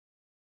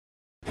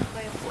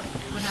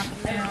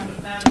and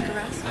took a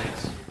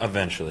rest?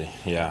 Eventually,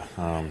 yeah.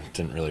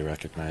 Didn't really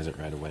recognize it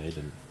right away.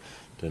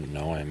 Didn't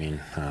know. I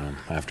mean,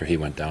 after he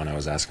went down, I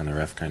was asking the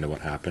ref kind of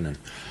what happened, and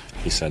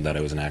he said that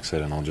it was an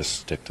accident. I'll just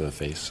stick to the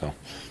face. So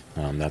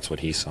that's what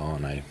he saw,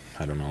 and I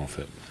don't know if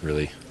it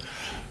really.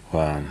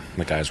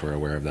 The guys were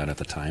aware of that at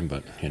the time,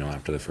 but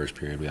after the first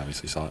period, we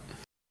obviously saw it.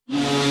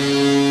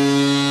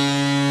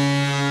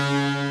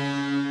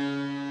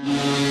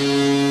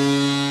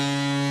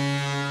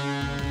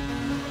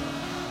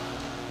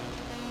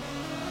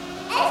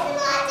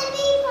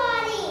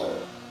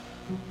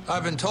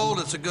 I've been told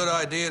it's a good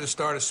idea to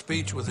start a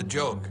speech with a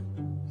joke.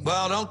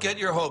 Well, don't get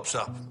your hopes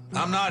up.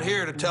 I'm not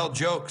here to tell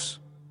jokes.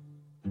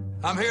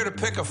 I'm here to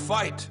pick a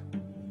fight.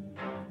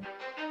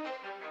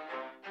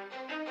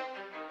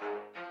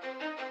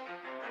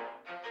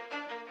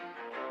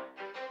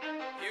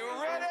 You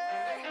ready?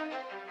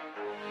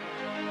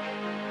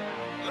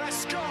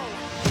 Let's go.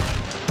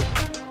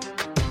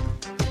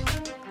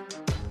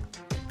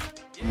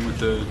 With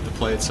the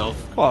play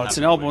itself? Well, it's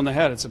an elbow in the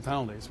head. It's a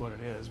penalty is what it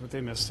is. But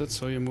they missed it,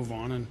 so you move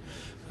on. And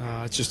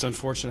it's just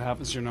unfortunate it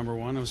happens. You're number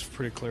one. It was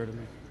pretty clear to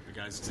me. The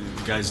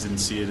guys didn't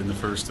see it in the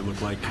first, it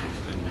looked like,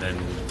 and then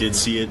did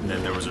see it, and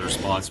then there was a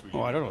response.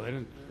 Oh, I don't know. They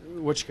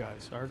didn't. Which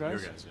guys? Our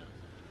guys? Your guys, yeah.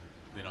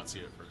 They don't see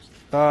it first.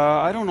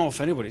 I don't know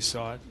if anybody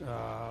saw it.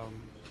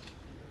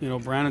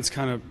 Brandon's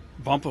kind of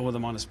bumping with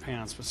him on his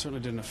pants, but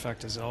certainly didn't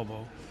affect his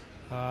elbow.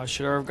 Our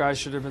guys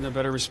should have been a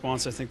better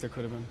response. I think there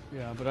could have been.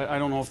 Yeah, but I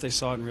don't know if they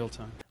saw it in real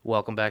time.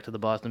 Welcome back to the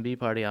Boston Bee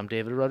Party. I'm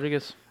David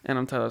Rodriguez. And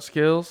I'm Tyler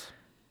Skills.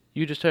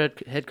 You just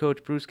heard head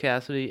coach Bruce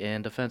Cassidy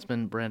and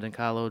defenseman Brandon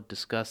Carlo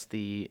discuss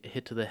the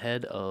hit to the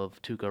head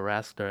of Tuukka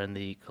Rask during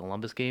the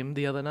Columbus game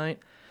the other night.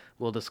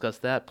 We'll discuss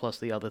that, plus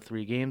the other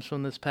 3 games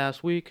from this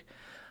past week.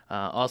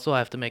 Also, I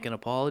have to make an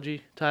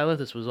apology, Tyler.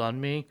 This was on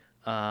me.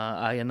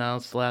 I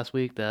announced last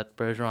week that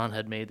Bergeron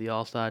had made the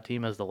All-Star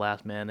team as the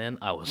last man in.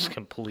 I was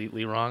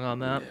completely wrong on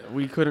that. Yeah,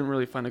 we couldn't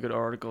really find a good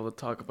article to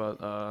talk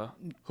about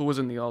who was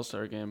in the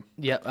All-Star game.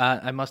 Yeah,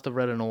 I must have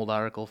read an old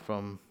article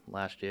from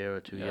last year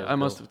or 2 years ago. I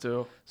must have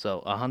too.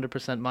 So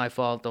 100% my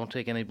fault. Don't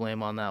take any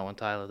blame on that one,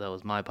 Tyler. That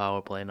was my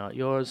power play, not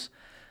yours.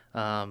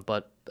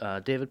 But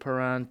David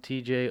Perron,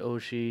 TJ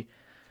Oshie,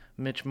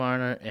 Mitch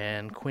Marner,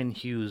 and Quinn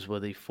Hughes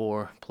were the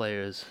 4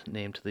 players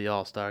named to the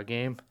All-Star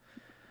game.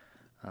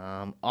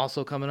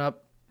 Also coming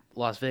up,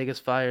 Las Vegas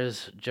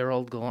fires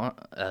Gerald Gallant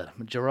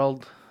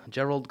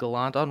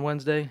on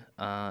Wednesday.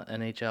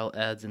 NHL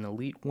adds an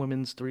elite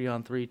women's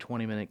 3-on-3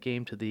 20-minute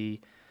game to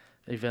the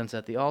events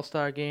at the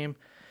All-Star game.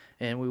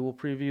 And we will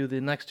preview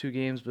the next 2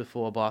 games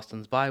before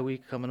Boston's bye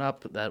week coming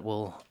up that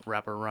will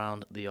wrap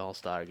around the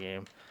All-Star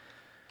game.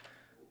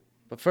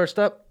 But first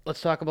up, let's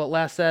talk about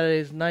last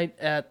Saturday's night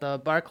at the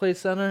Barclays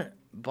Center.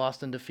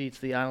 Boston defeats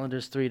the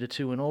Islanders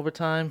 3-2 in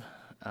overtime.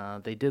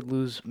 They did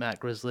lose Matt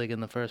Grzelcyk in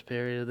the first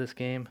period of this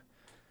game.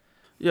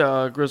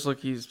 Yeah, Grzelcyk,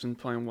 he's been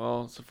playing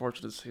well. It's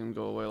unfortunate to see him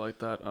go away like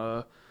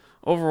that.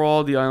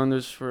 Overall, the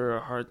Islanders were a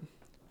hard,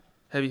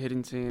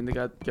 heavy-hitting team. They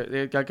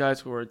got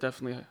guys who are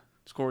definitely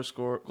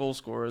goal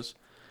scorers.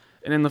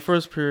 And in the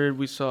first period,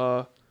 we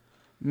saw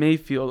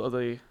Mayfield of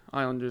the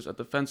Islanders, a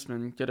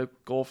defenseman, get a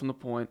goal from the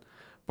point.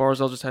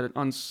 Barzal just had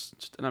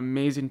an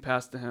amazing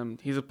pass to him.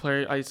 He's a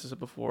player, I used to say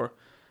before,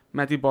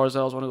 Matthew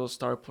Barzal is one of those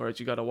star players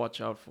you got to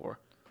watch out for.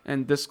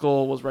 And this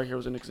goal was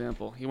an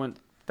example.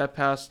 That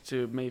pass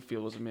to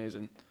Mayfield was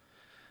amazing.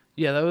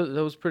 Yeah,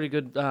 that was pretty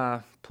good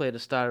play to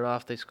start it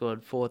off. They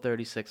scored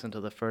 4:36 into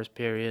the first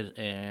period,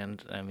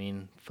 and I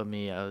mean, for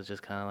me, I was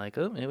just kind of like,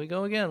 oh, here we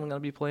go again. We're gonna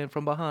be playing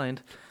from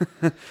behind.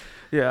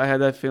 Yeah, I had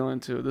that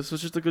feeling too. This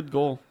was just a good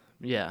goal.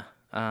 Yeah,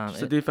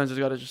 the defense has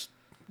got to just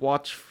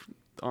watch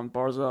on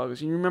Barzal,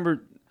 because you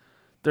remember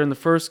during the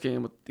first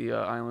game with the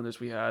Islanders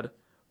we had,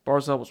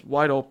 Barzal was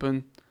wide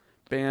open.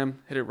 Bam,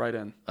 hit it right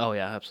in. Oh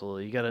yeah,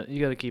 absolutely. You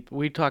gotta keep.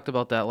 We talked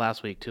about that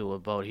last week too.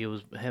 About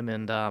him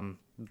and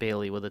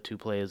Bailey were the 2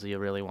 players that you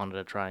really wanted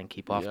to try and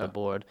keep off the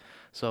board.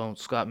 So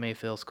Scott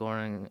Mayfield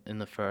scoring in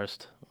the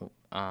first.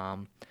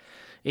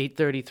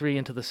 8:33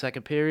 into the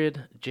second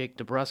period. Jake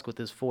DeBrusk with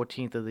his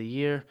 14th of the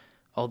year.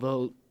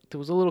 Although there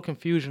was a little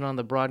confusion on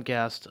the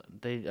broadcast.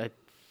 I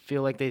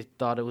feel like they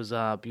thought it was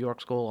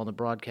Bjork's goal on the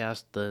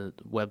broadcast. The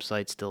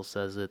website still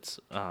says it's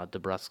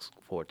DeBrusk's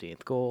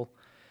 14th goal.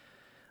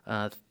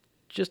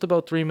 Just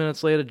about 3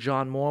 minutes later,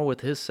 John Moore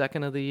with his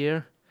 2nd of the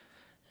year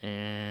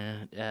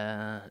and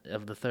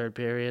of the third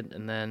period.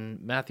 And then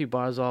Matthew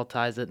Barzal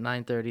ties at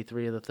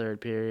 9:33 of the third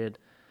period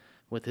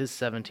with his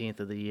 17th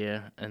of the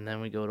year. And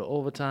then we go to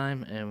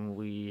overtime, and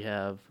we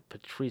have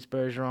Patrice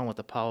Bergeron with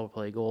a power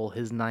play goal,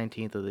 his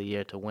 19th of the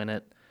year to win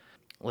it.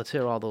 Let's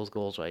hear all those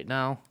goals right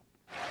now.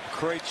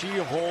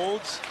 Krejci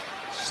holds,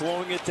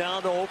 slowing it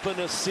down to open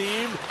a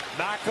seam.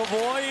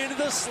 McAvoy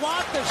into the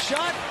slot, the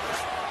shot.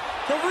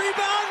 The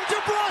rebound,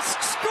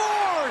 DeBrusk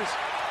scores!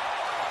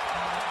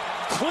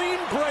 Clean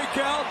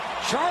breakout.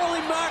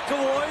 Charlie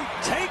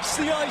McAvoy takes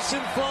the ice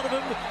in front of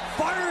him,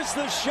 fires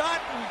the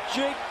shot, and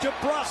Jake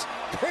DeBrusk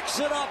picks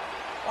it up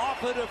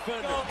off a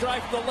defender.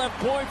 Drive from the left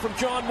point from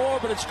John Moore,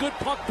 but it's good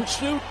puck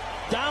pursuit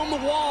down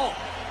the wall.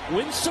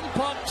 win some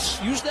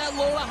pucks, use that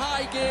low to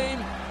high game,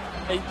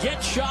 and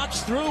get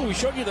shots through. We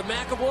showed you the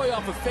McAvoy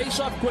off a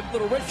face-off, quick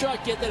little wrist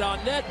shot, get that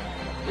on net.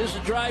 There's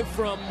a drive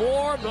from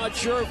Moore. I'm not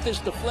sure if this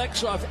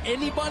deflects off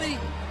anybody.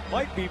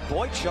 Might be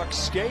Boychuk's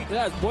skate.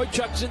 Yeah,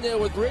 Boychuk's in there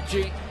with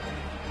Ritchie.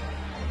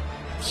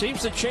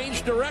 Seems to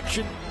change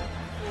direction.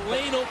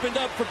 Lane opened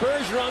up for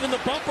Bergeron in the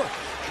bumper.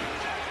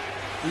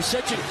 He's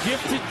such a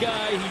gifted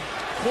guy. He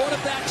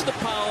quarterbacks the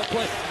power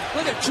play.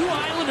 Look at 2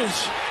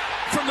 Islanders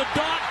from the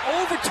dot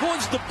over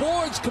towards the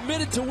boards,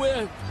 committed to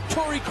where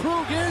Torrey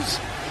Krug is.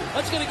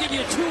 That's going to give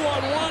you a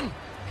 2-on-1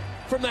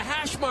 from the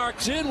hash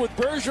marks in with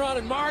Bergeron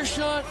and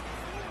Marchand.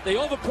 They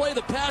overplay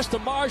the pass to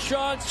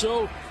Marchand,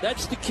 so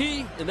that's the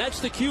key, and that's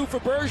the cue for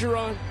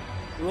Bergeron.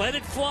 Let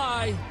it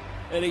fly,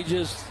 and he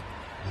just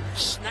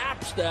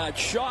snaps that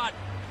shot.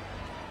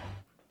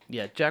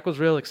 Yeah, Jack was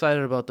real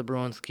excited about the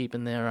Bruins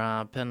keeping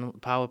their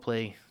power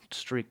play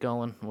streak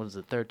going. What is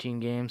it,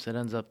 13 games? It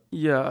ends up.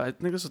 Yeah, I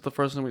think this is the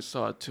first time we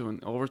saw it too. In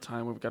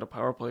overtime, we've got a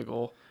power play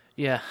goal.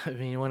 Yeah, I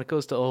mean, when it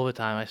goes to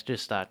overtime, I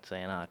just start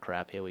saying,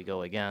 crap, here we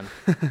go again.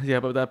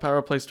 Yeah, but that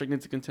power play streak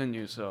needs to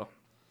continue, so.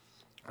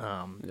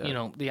 Yeah. You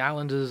know, the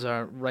Islanders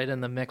are right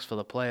in the mix for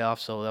the playoffs,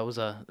 so that was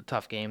a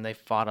tough game. They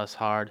fought us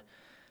hard.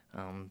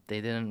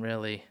 They didn't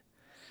really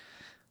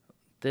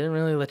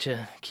let you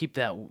keep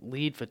that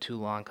lead for too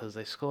long because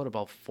they scored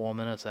about 4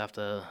 minutes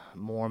after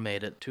Moore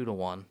made it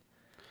 2-1.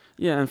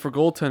 Yeah, and for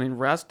goaltending,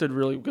 Rask did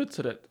really good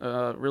today.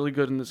 Really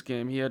good in this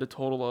game. He had a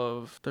total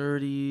of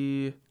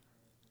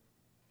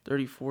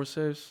 34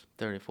 saves.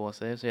 34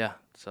 saves, yeah.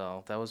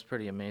 So that was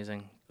pretty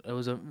amazing. That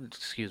was a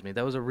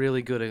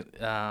really good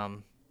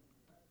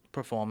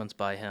performance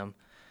by him.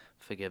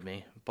 Forgive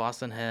me.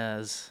 Boston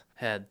has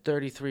had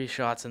 33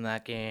 shots in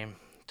that game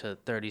to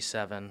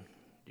 37.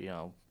 You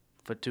know,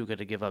 for Tuukka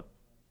to give up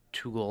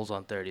 2 goals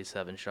on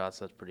 37 shots,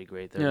 that's pretty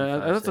great. Yeah,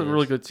 that's a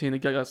really good team. They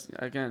got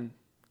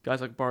guys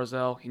like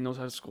Barzal. He knows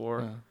how to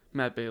score. Yeah.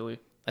 Matt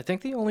Bailey. I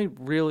think the only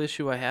real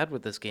issue I had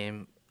with this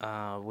game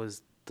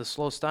was the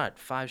slow start.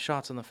 5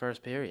 shots in the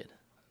first period.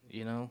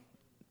 You know.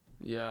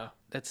 Yeah.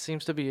 That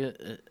seems to be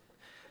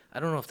I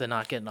don't know if they're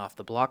not getting off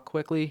the block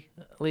quickly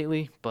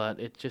lately, but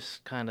it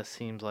just kind of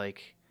seems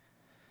like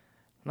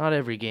not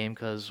every game,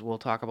 because we'll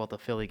talk about the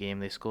Philly game.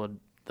 They scored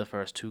the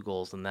first 2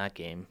 goals in that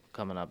game.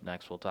 Coming up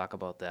next, we'll talk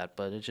about that.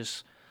 But it's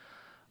just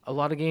a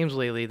lot of games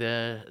lately,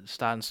 they're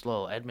starting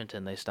slow.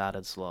 Edmonton, they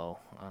started slow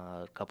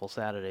a couple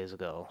Saturdays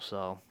ago.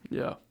 So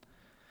yeah.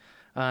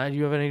 Do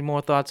you have any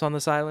more thoughts on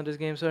this Islanders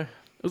game, sir?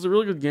 It was a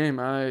really good game.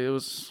 It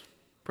was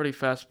pretty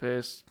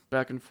fast-paced,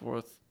 back and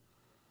forth.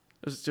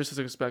 It was just as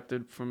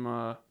expected from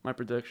my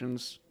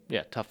predictions.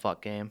 Yeah, tough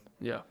fuck game.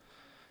 Yeah.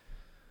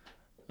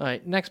 All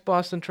right, next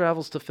Boston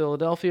travels to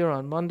Philadelphia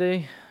on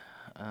Monday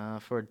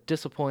for a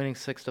disappointing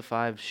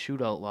 6-5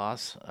 shootout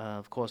loss.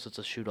 Of course, it's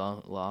a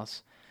shootout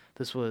loss.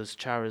 This was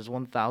Chara's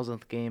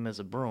 1,000th game as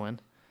a Bruin.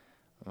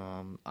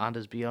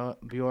 Anders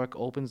Bjork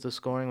opens the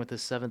scoring with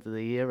his 7th of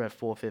the year at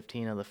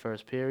 4:15 of the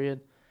first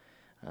period.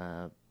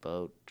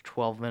 About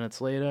 12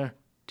 minutes later,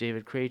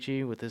 David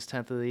Krejci with his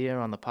 10th of the year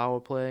on the power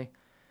play.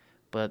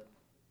 But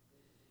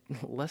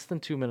less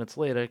than 2 minutes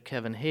later,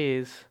 Kevin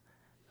Hayes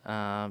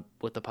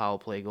with the power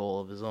play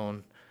goal of his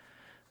own.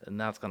 And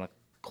that's going to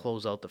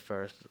close out the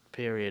first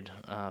period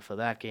for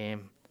that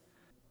game.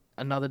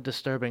 Another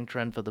disturbing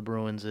trend for the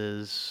Bruins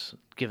is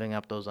giving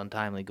up those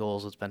untimely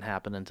goals. It's been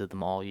happening to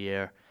them all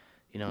year.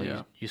 You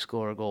know, you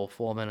score a goal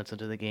 4 minutes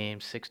into the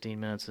game, 16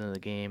 minutes into the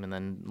game, and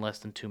then less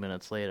than 2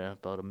 minutes later,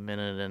 about a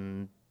minute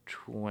and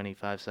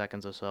 25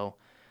 seconds or so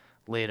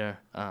later,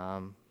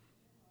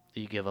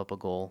 you give up a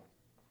goal.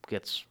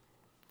 Gets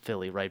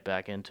Philly right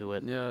back into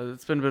it. Yeah,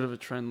 it's been a bit of a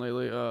trend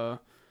lately.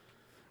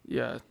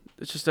 Yeah,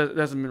 it's just that it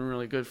hasn't been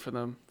really good for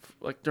them.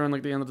 Like during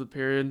the end of the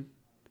period,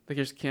 they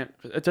just can't.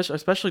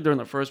 Especially during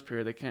the first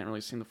period, they can't really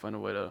seem to find a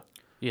way to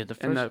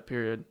end that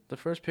period. The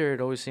first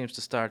period always seems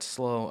to start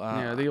slow.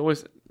 Yeah, they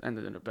always end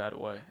it in a bad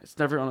way. It's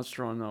never on a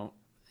strong note.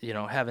 You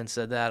know, having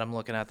said that, I'm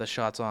looking at the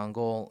shots on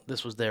goal.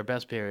 This was their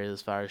best period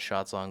as far as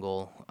shots on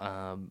goal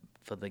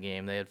for the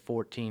game. They had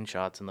 14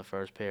 shots in the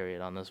first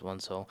period on this one,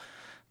 so.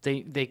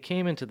 They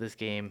came into this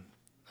game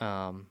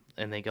and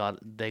they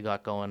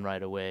got going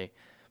right away,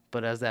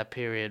 but as that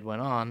period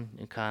went on,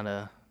 it kind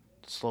of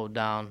slowed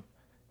down.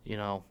 You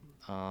know,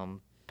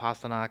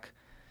 Pastrnak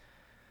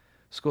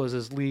scores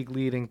his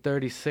league-leading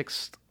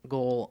 36th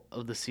goal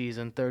of the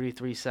season,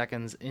 33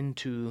 seconds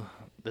into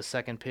the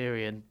second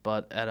period.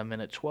 But at a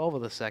minute 12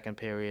 of the second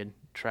period,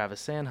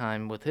 Travis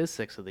Sanheim with his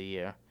 6th of the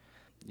year.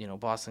 You know,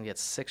 Boston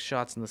gets 6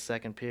 shots in the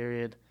second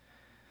period,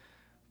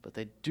 but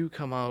they do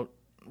come out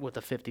with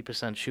a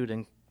 50%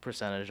 shooting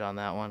percentage on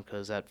that one,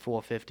 because at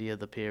 4:50 of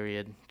the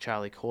period,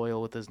 Charlie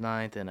Coyle with his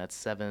 9th, and at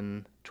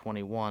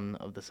 7:21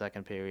 of the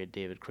second period,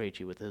 David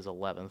Krejci with his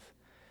 11th,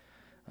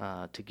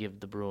 to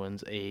give the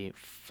Bruins a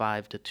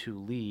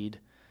 5-2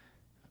 lead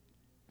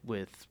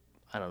with,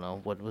 I don't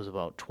know, what was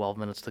about 12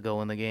 minutes to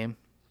go in the game?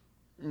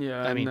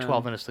 Yeah. I mean,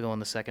 12 minutes to go in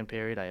the second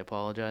period. I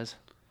apologize.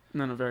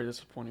 And then a very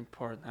disappointing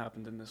part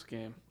happened in this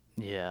game.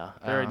 Yeah.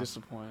 Very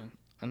disappointing.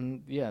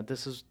 And yeah,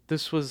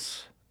 this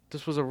was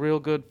this was a real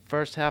good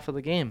first half of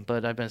the game.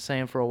 But I've been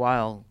saying for a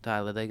while,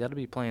 Tyler, they got to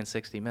be playing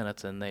 60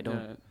 minutes, and they don't.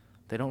 Yeah.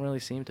 They don't really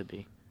seem to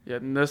be. Yeah,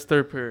 and this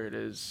third period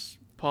is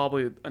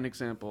probably an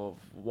example of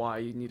why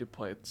you need to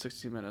play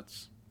 60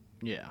 minutes.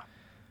 Yeah.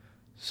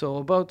 So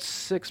about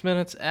 6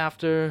 minutes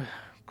after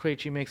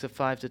Krejci makes it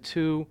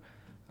 5-2,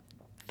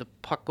 the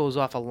puck goes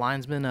off a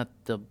linesman at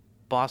the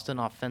Boston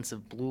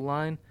offensive blue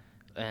line,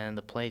 and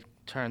the play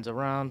turns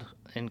around.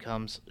 In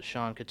comes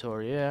Sean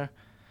Couturier,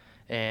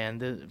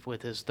 and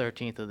with his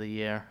 13th of the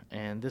year.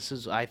 And this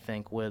is, I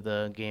think, where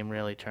the game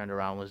really turned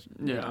around. Was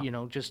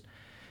just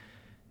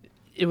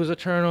it was a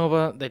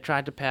turnover. They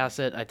tried to pass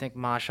it. I think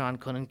Marchand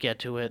couldn't get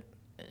to it.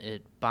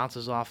 It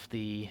bounces off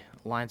the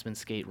linesman's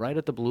skate right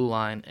at the blue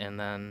line, and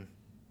then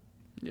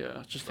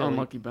just Philly,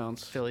 unlucky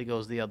bounce. Philly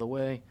goes the other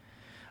way.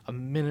 A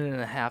minute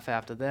and a half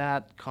after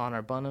that,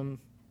 Connor Bunham,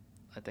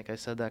 I think I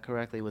said that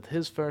correctly, with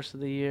his first of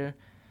the year,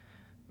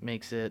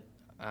 makes it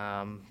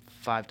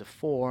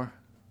 5-4.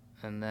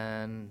 And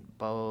then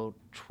about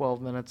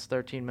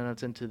 13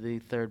 minutes into the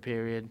third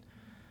period,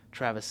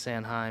 Travis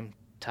Sanheim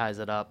ties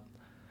it up.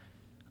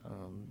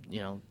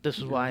 This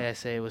is why I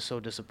say it was so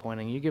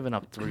disappointing. You're giving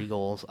up 3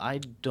 goals. I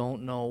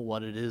don't know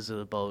what it is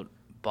about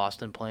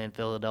Boston playing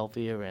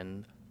Philadelphia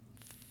and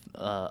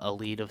a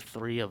lead of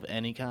 3 of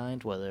any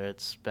kind, whether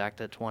it's back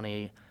to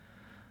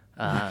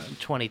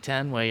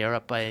 2010 where you're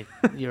up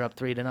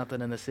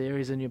 3-0 in the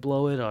series and you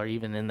blow it, or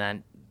even in that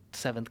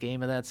 7th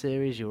game of that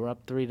series you were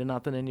up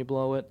 3-0 and you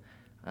blow it.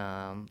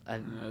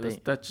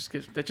 That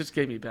just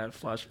gave me bad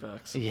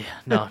flashbacks. Yeah,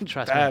 no,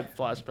 trust me. Bad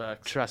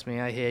flashbacks. Trust me,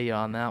 I hear you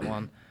on that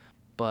one.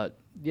 But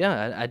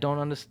yeah, I don't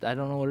understand. I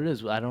don't know what it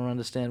is. I don't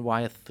understand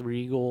why a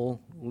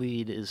 3-goal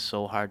lead is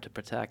so hard to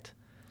protect.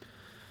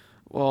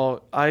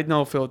 Well, I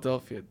know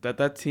Philadelphia.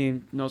 That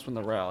team knows when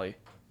to rally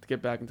to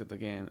get back into the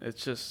game.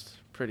 It's just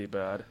pretty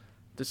bad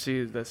to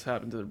see this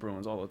happen to the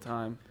Bruins all the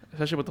time,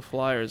 especially with the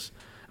Flyers.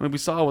 I mean, we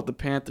saw it with the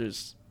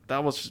Panthers.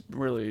 That was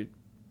really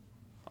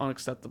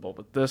unacceptable.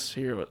 But this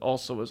here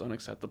also was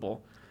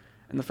unacceptable.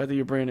 And the fact that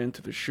you bring it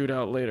into the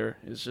shootout later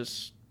is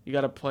just, you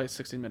got to play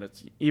 60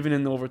 minutes. Even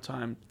in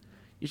overtime,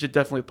 you should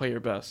definitely play your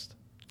best.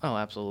 Oh,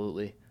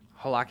 absolutely.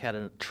 Halak had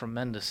a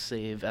tremendous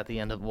save at the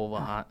end of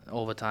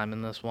overtime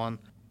in this one.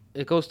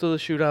 It goes to the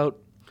shootout,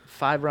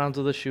 5 rounds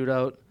of the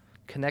shootout.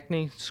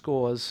 Konechny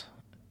scores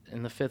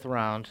in the 5th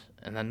round,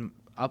 and then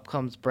up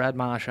comes Brad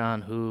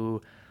Marchand,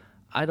 who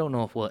I don't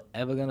know if we're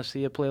ever going to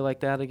see a play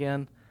like that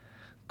again.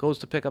 Goes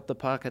to pick up the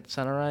puck at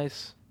center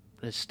ice.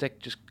 His stick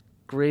just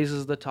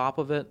grazes the top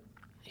of it.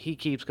 He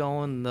keeps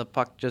going. The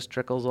puck just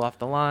trickles off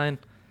the line.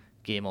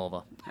 Game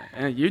over.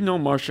 And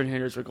Marchand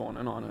haters were going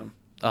in on him.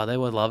 Oh, they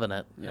were loving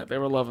it. Yeah, they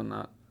were loving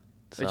that.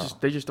 So.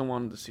 They just don't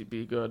want him to see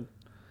be good.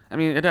 I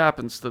mean, it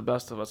happens to the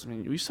best of us. I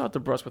mean, we saw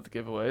DeBrusk with the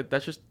giveaway.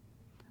 That just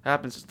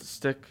happens. The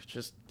stick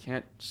just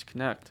can't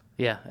connect.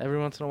 Yeah, every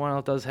once in a while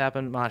it does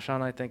happen.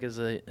 Marchand, I think, is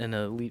an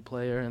elite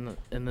player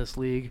in this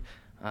league.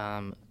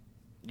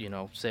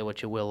 Say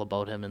what you will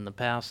about him in the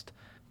past.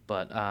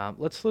 But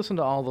let's listen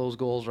to all those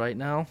goals right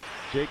now.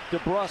 Jake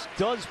DeBrusk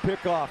does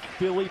pick off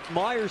Philip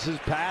Myers'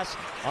 pass.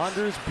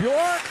 Anders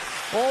Bjork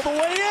all the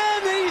way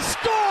in. He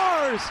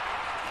scores!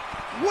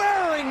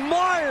 Wearing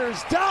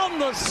Myers down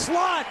the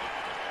slot.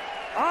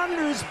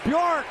 Anders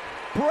Bjork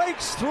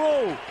breaks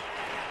through.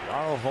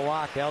 Jaro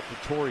Halak out to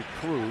Torrey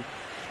Krug.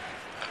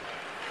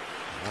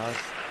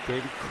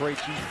 David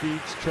Krejci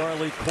feeds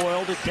Charlie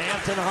Coyle to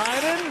Danton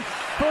Heinen.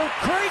 For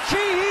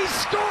Krejci, he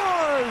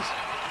scores!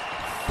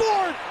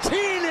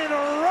 14 in a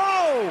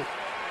row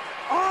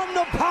on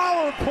the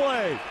power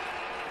play.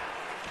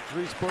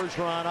 Dries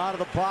Bergeron out of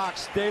the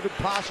box. David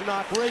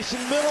Pastrnak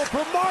racing middle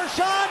for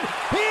Marchand.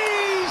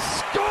 He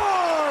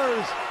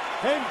scores!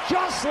 And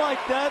just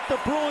like that, the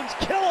Bruins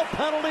kill a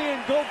penalty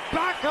and go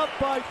back up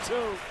by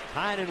 2.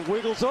 Heinen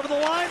wiggles over the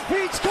line,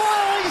 feeds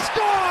Coyle, he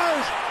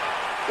scores!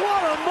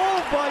 What a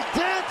move by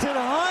Danton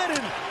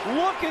Heinen,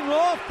 looking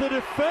off the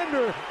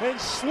defender and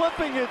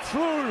slipping it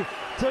through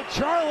to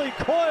Charlie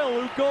Coyle,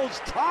 who goes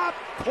top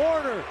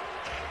corner.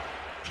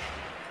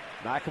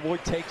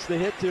 McAvoy takes the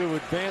hit to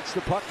advance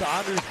the puck to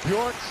Anders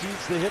Bjork,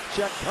 sees the hip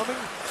check coming,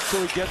 so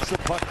he gets the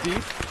puck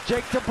deep.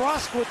 Jake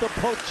DeBrusk with the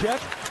poke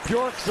check.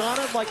 Bjork's on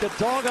it like a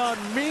dog on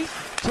meat.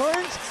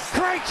 Turns,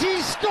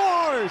 Krejci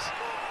scores!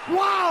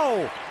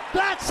 Wow!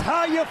 That's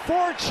how you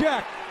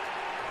forecheck!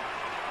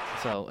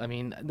 So, I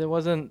mean, there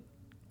wasn't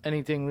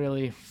anything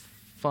really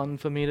fun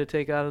for me to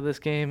take out of this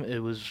game. It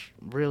was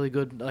really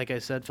good, like I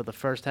said, for the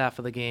first half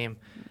of the game.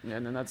 Yeah,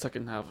 and then that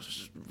second half was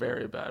just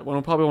very bad.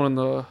 Probably one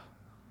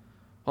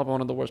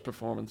of the worst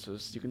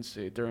performances you can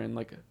see during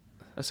like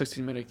a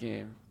 16-minute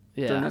game.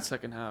 Yeah. During that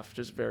second half,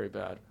 just very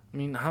bad. I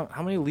mean,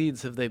 how many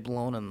leads have they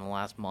blown in the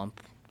last month?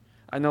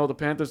 I know the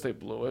Panthers, they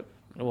blew it.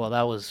 Well,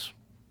 that was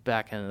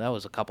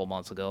a couple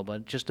months ago,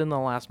 but just in the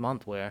last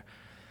month where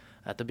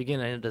at the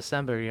beginning of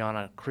December you're on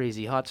a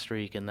crazy hot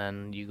streak and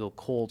then you go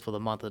cold for the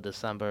month of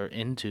December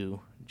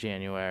into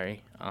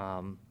January.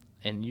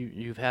 and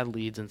you've had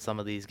leads in some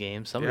of these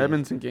games. Some The of these-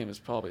 Edmonton game is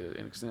probably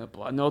an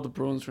example. I know the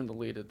Bruins were in the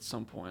lead at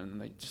some point,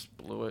 and they just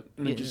blew it.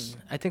 And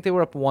I think they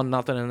were up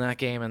 1-0 in that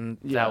game, and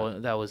Yeah.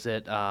 that was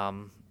it.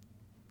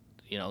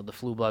 The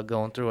flu bug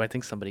going through. I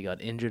think somebody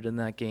got injured in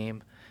that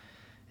game.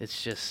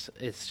 It's just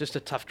a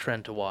tough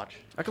trend to watch.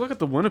 I could look at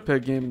the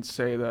Winnipeg game and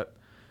say that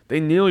they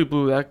nearly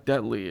blew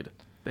that lead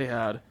they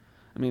had.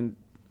 I mean,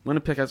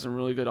 Winnipeg had some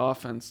really good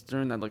offense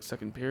during that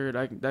second period.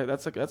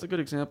 That's a good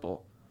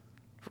example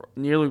for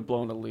nearly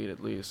blowing a lead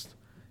at least.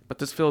 But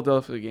this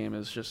Philadelphia game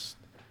is just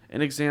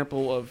an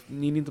example of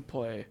needing to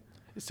play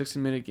a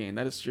 60-minute game.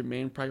 That is your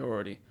main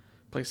priority.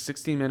 Play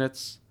 60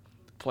 minutes,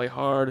 play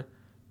hard,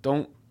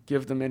 don't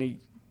give them any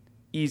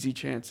easy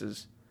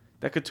chances.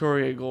 That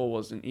Couturier goal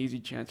was an easy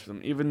chance for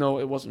them, even though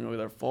it wasn't really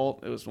their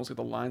fault. It was mostly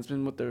the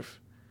linesman with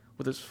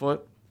his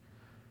foot.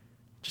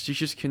 You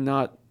just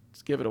cannot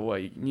give it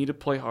away. You need to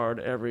play hard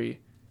every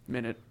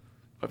minute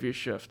of your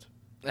shift.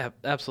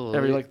 Absolutely.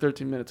 Every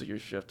 13 minutes of your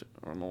shift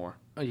or more.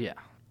 Yeah.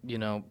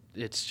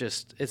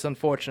 It's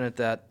unfortunate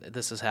that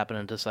this is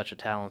happening to such a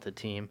talented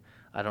team.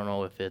 I don't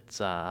know if it's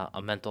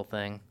a mental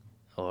thing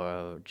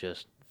or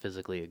just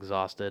physically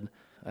exhausted.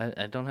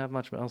 I don't have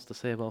much else to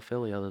say about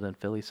Philly other than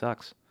Philly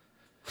sucks.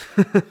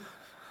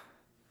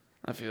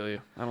 I feel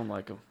you. I don't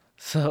like them.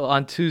 So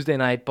on Tuesday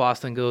night,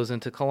 Boston goes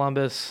into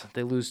Columbus.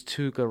 They lose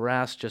Tuukka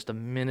Rask just a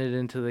minute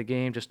into the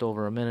game, just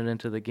over a minute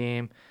into the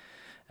game,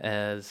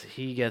 as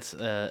he gets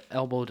an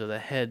elbow to the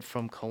head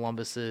from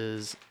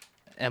Columbus's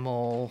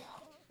Emil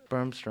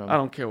Bergstrom. I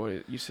don't care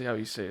you say how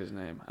you say his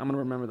name. I'm gonna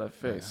remember that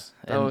face.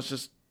 Yeah. That was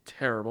just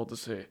terrible to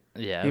see.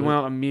 Yeah, he went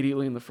out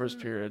immediately in the first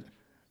period.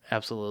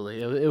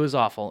 Absolutely, it was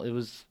awful.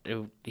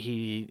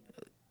 He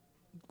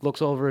looks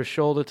over his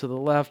shoulder to the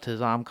left.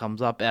 His arm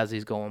comes up as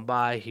he's going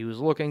by. He was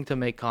looking to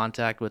make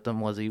contact with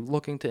him. Was he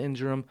looking to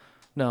injure him?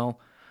 No.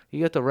 You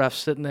get the ref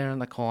sitting there in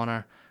the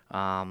corner.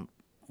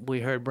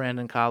 We heard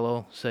Brandon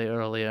Carlo say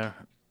earlier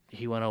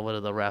he went over to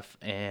the ref,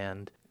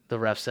 and the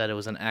ref said it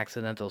was an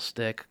accidental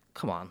stick.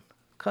 Come on.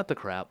 Cut the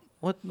crap.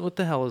 What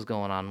the hell is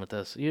going on with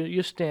this?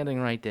 You're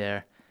standing right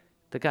there.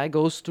 The guy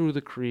goes through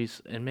the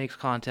crease and makes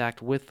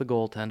contact with the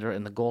goaltender,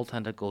 and the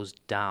goaltender goes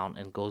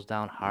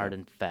down hard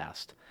and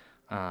fast.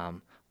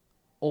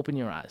 Open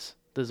your eyes.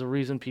 There's a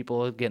reason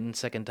people are getting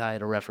sick and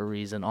tired of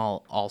referees in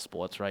all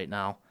sports right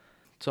now.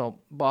 So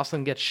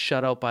Boston gets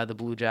shut out by the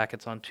Blue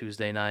Jackets on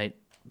Tuesday night.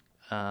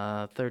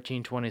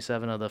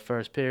 13:27 of the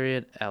first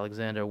period.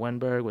 Alexander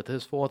Wenberg with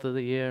his fourth of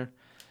the year.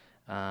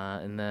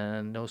 And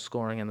then no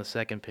scoring in the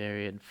second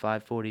period.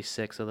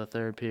 5:46 of the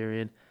third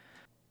period.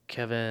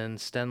 Kevin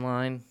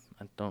Stenline,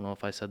 I don't know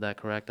if I said that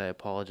correct. I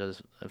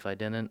apologize if I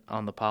didn't,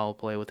 on the power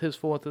play with his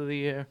fourth of the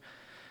year.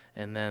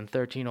 And then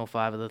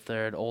 13:05 of the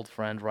third, old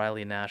friend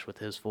Riley Nash with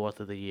his fourth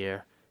of the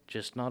year.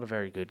 Just not a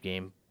very good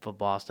game for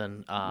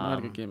Boston. Not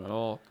a good game at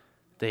all.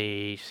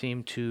 They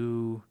seem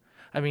to...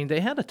 they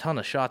had a ton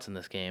of shots in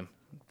this game.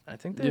 I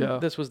think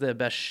this was their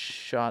best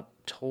shot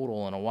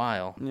total in a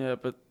while. Yeah,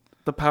 but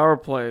the power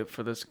play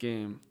for this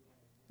game,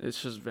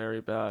 it's just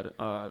very bad.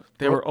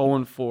 They were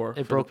 0-4.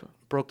 It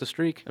broke the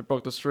streak. It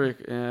broke the streak,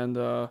 and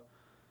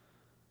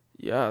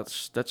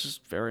that's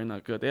just very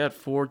not good. They had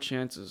 4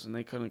 chances, and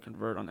they couldn't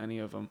convert on any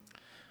of them.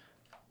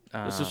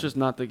 This is just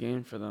not the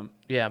game for them.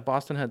 Yeah,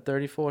 Boston had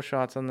 34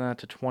 shots on that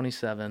to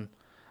 27.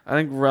 I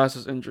think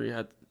Rass's injury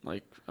had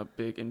a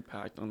big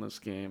impact on this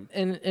game.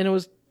 And it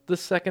was the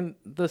second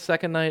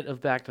night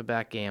of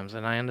back-to-back games,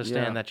 and I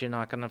understand that you're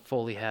not going to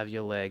fully have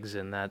your legs,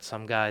 and that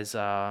some guys.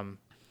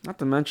 Not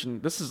to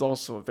mention, this is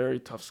also a very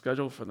tough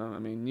schedule for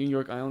them. New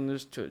York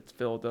Islanders to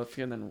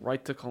Philadelphia and then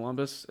right to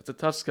Columbus. It's a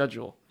tough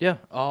schedule. Yeah,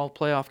 all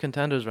playoff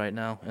contenders right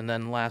now. And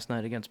then last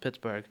night against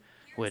Pittsburgh,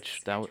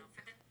 which that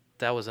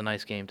was a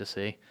nice game to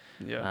see.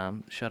 Yeah.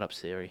 Shut up,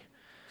 Siri.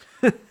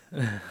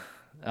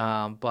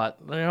 But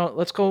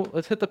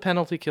let's hit the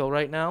penalty kill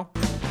right now.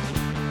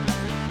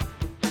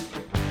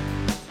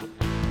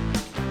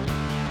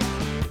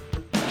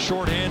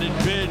 Short-handed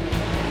bid.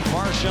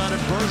 Marchand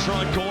and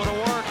Bergeron going to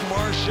work.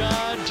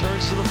 Marchand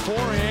turns to the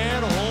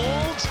forehand,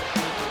 holds.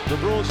 The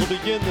Bruins will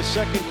begin the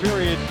second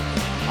period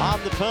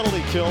on the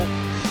penalty kill.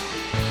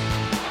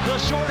 The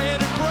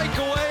short-handed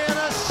breakaway and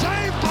a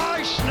save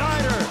by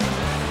Schneider.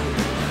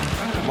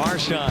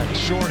 Marchand,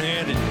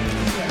 short-handed.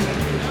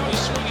 Now he's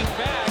swinging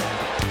back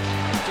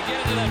to get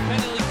into that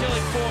penalty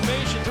killing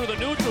formation through the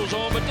neutral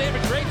zone, but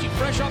David Krejci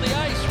fresh on the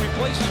ice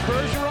replaces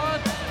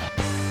Bergeron.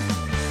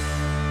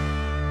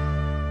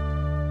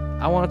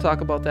 I want to talk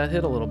about that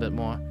hit a little bit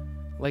more.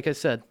 Like I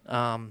said,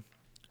 I'm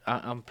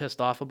pissed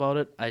off about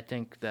it. I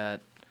think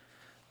that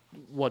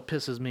what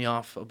pisses me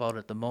off about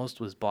it the most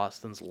was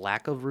Boston's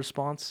lack of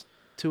response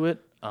to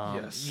it.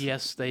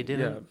 Yes, they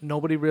didn't. Yeah.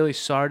 Nobody really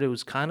saw it. It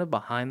was kind of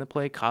behind the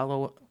play.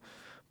 Carlo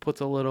puts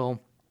a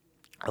little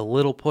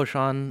push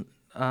on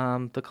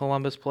the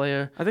Columbus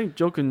player. I think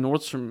Jochen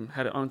Nordstrom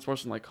had an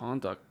unsportsmanlike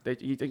conduct.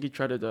 He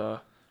tried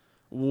to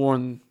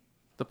warn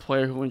the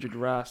player who injured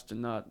Rask to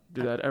not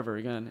do that ever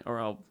again, or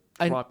I'll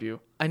drop you.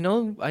 I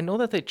know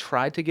that they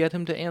tried to get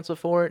him to answer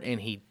for it,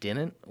 and he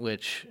didn't.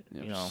 Which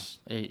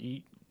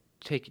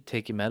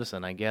take your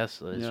medicine, I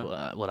guess, is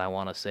Yeah. what I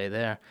want to say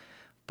there.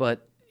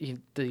 But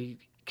the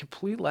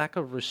complete lack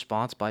of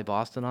response by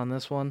Boston on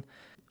this one,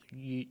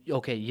 you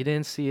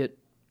didn't see it.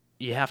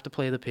 You have to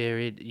play the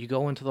period. You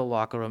go into the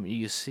locker room,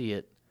 you see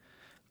it.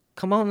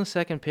 Come out in the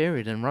second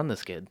period and run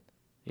this kid.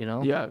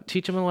 Yeah.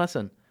 Teach him a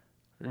lesson.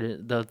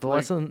 The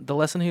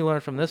lesson he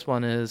learned from this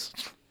one is,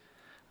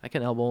 I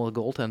can elbow a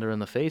goaltender in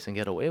the face and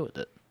get away with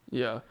it.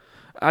 Yeah.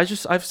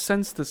 I've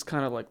sensed this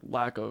kind of like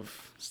lack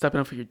of stepping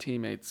up for your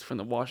teammates from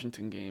the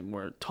Washington game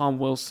where Tom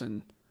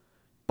Wilson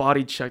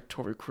body checked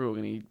Torrey Krug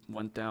and he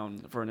went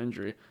down for an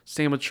injury.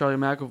 Same with Charlie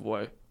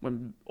McAvoy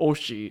when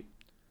Oshie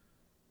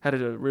had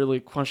a really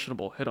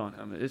questionable hit on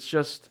him. It's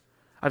just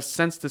I've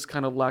sensed this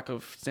kind of lack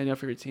of standing up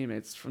for your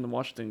teammates from the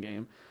Washington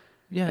game.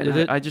 Yeah,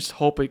 And I just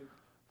hope it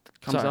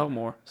comes Sorry. out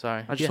more.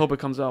 Sorry. I just hope it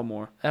comes out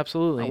more.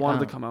 Absolutely. I wanted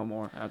to come out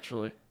more,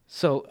 actually.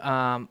 So,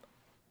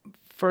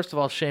 first of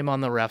all, shame on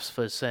the refs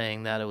for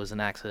saying that it was an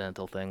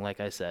accidental thing. Like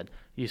I said,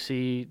 you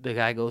see the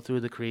guy go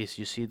through the crease.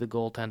 You see the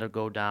goaltender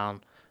go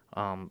down.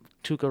 Tuukka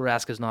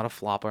Rask is not a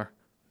flopper.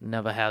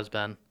 Never has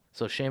been.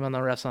 So shame on the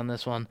refs on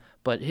this one.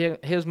 But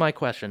here's my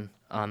question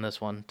on this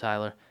one,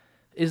 Tyler.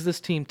 Is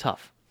this team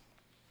tough?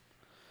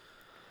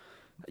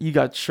 You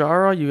got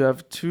Chara. You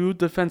have two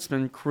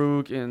defensemen,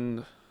 Krug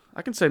and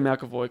I can say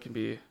McAvoy can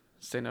be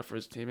standing up for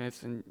his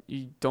teammates, and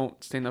you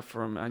don't stand up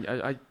for him.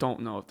 I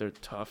don't know if they're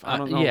tough. I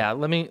don't know. Yeah,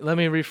 let me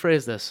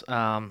rephrase this.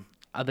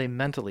 Are they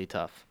mentally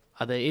tough?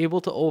 Are they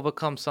able to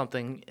overcome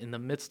something in the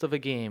midst of a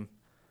game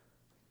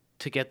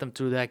to get them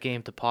through that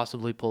game to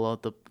possibly pull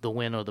out the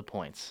win or the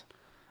points?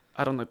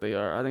 I don't think they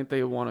are. I think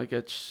they want to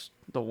get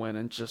the win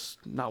and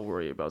just not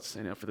worry about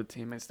standing up for the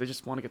teammates. They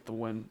just want to get the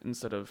win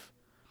instead of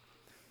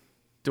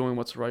doing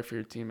what's right for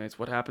your teammates.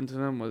 What happened to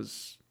them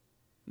was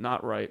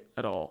not right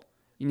at all.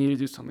 You need to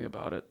do something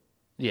about it.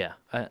 Yeah,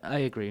 I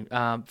agree.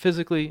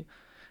 Physically,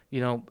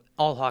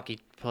 all hockey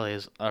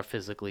players are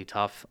physically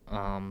tough.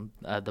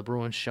 The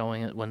Bruins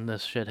showing it when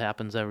this shit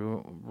happens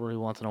every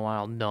once in a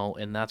while. No,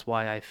 and that's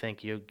why I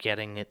think you're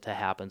getting it to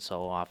happen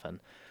so often.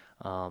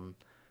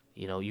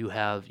 You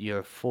have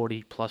your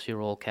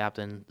 40-plus-year-old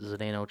captain,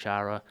 Zdeno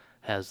Chara,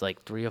 has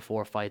like 3 or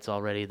 4 fights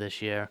already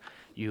this year.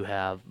 You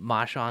have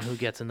Marchand, who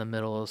gets in the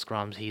middle of the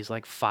scrums. He's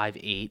like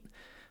 5'8",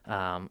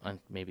 and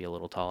maybe a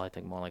little tall. I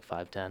think more like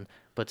 5'10".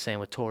 But same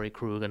with Torrey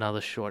Krug,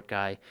 another short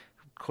guy.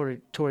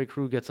 Torrey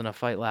Krug gets in a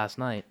fight last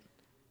night,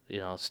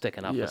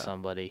 sticking up for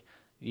somebody.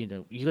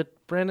 You got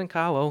Brandon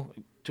Carlo.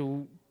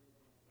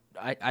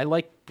 I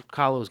like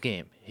Carlo's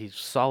game. He's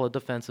solid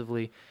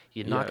defensively.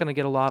 You're not going to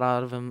get a lot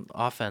out of him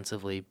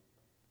offensively,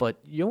 but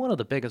you're one of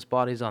the biggest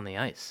bodies on the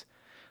ice.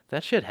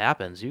 That shit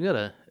happens. You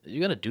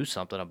gotta do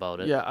something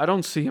about it. Yeah, I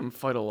don't see him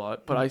fight a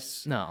lot, but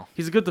No.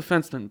 He's a good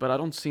defenseman, but I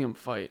don't see him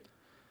fight,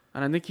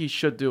 and I think he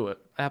should do it.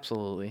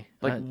 Absolutely.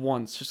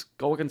 Once, just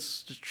go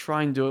against, just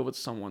try and do it with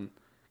someone.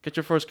 Get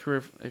your first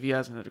career if he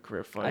hasn't had a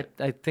career fight.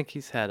 I think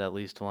he's had at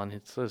least one.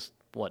 It's his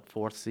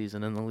 4th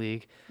season in the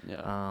league.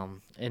 Yeah.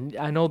 And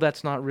I know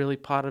that's not really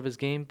part of his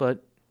game,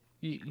 but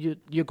your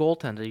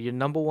goaltender, your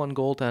number one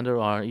goaltender,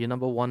 or your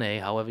number 1A,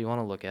 however you want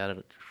to look at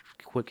it.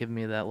 Quit giving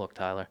me that look,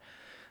 Tyler.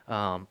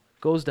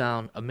 Goes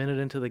down a minute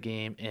into the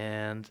game,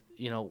 and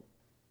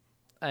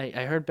I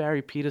heard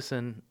Barry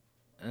Peterson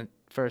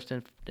first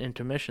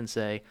intermission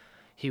say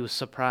he was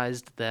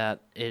surprised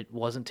that it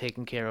wasn't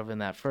taken care of in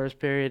that first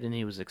period, and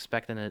he was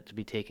expecting it to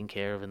be taken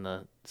care of in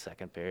the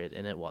second period,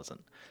 and it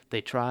wasn't.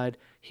 They tried.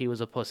 He was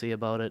a pussy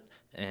about it,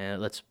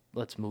 and let's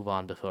move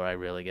on before I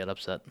really get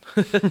upset.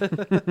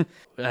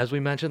 As we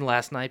mentioned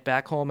last night,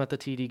 back home at the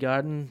TD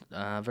Garden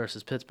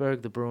versus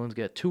Pittsburgh, the Bruins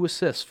get 2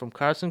 assists from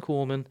Carson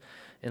Kuhlman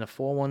in a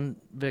 4-1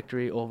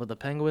 victory over the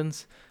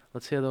Penguins.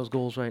 Let's hear those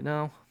goals right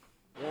now.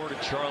 More to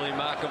Charlie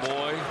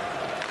McAvoy.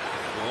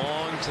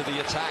 Long to the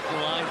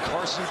attacking line.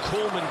 Carson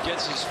Kuhlman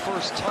gets his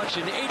first touch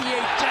in 88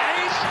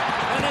 days,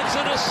 and it's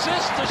an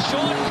assist to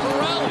Sean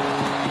Corelli.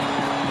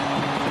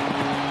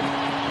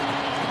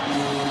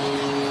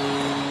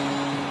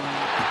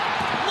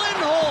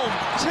 Lindholm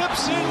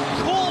tips in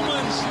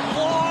Kuhlman's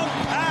long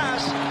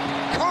pass.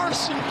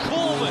 Carson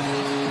Kuhlman,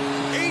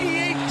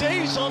 88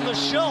 days on the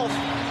shelf.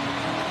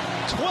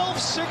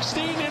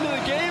 12-16 into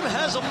the game,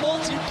 has a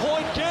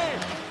multi-point game.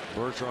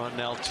 Bergeron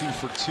now 2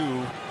 for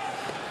 2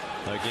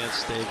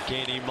 against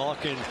Evgeny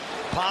Malkin.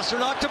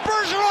 Pasternak to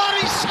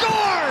Bergeron, he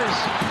scores!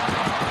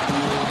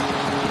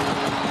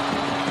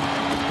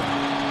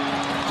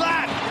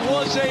 That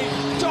was a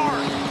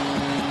dart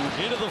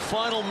into the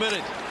final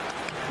minute.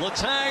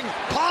 Letang,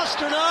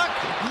 Pasternak,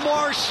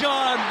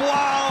 Marchand.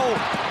 Wow,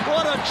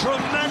 what a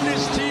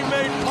tremendous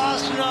teammate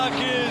Pasternak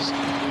is.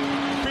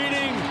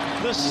 Beating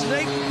the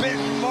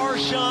snake-bitten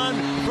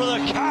Marchand for the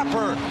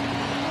capper.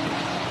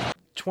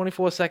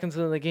 24 seconds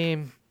into the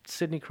game,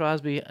 Sidney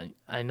Crosby,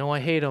 I know I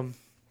hate him,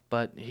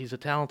 but he's a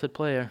talented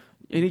player.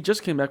 And he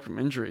just came back from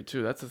injury,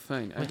 too. That's the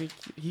thing. I think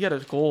he got a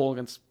goal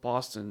against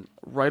Boston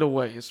right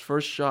away. His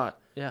first shot.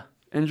 Yeah.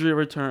 Injury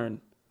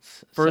return.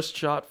 First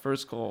shot,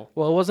 first goal.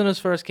 Well, it wasn't his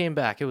first game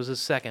back. It was his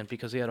second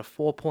because he had a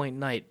 4-point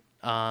night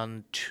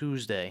on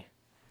Tuesday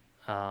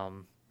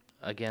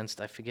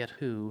against, I forget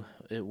who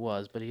it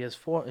was, but he had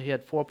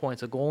 4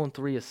 points, a goal and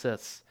 3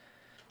 assists.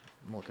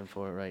 I'm looking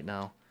for it right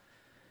now.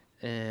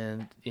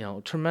 And,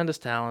 tremendous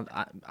talent.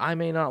 I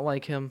may not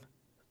like him.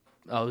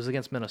 Oh, it was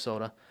against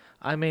Minnesota.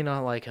 I may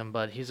not like him,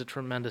 but he's a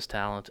tremendous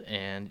talent,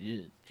 and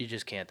you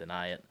just can't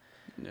deny it.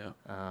 Yeah.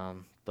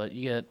 But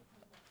you get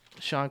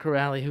Sean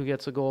Corrali, who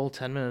gets a goal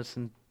 10 minutes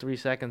and 3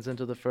 seconds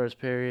into the first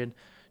period.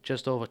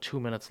 Just over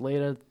 2 minutes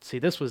later, see,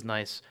 this was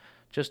nice.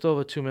 Just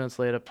over 2 minutes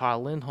later,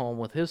 Paul Lindholm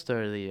with his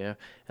third of the year.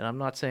 And I'm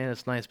not saying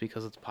it's nice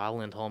because it's Paul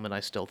Lindholm, and I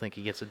still think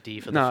he gets a D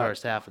for the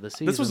first half of the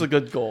season. This was a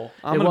good goal.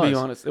 I'm going to be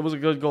honest. It was a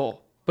good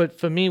goal. But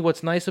for me,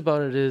 what's nice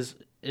about it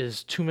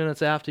is 2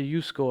 minutes after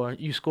you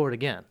scored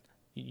again.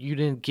 You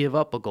didn't give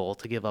up a goal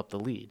to give up the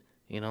lead.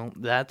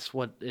 That's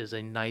what is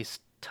a nice,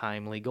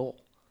 timely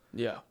goal.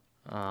 Yeah.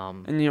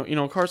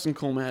 And Carson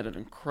Coleman had an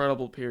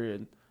incredible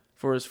period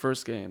for his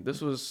first game. He's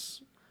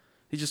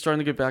just starting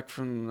to get back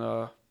from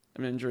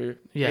an injury.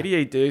 Yeah.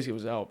 88 days he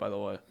was out, by the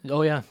way.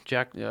 Oh yeah,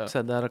 Jack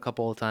said that a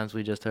couple of times.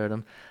 We just heard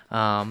him.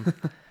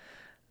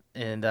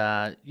 And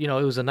it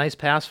was a nice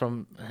pass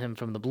from him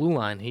from the blue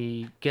line.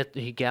 He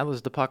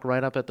gathers the puck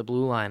right up at the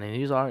blue line,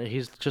 and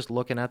he's just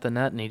looking at the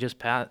net, and he just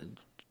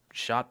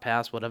shot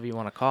past, whatever you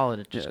want to call it.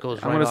 It just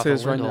goes right off. I'm going to say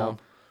this Lindholm. right now.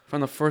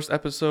 From the first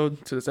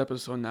episode to this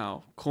episode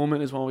now,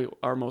 Coleman is one of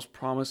our most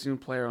promising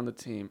player on the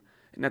team.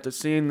 And after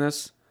seeing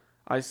this,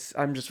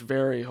 I'm just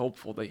very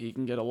hopeful that he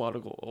can get a lot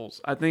of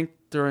goals. I think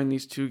during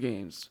these 2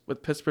 games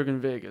with Pittsburgh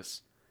and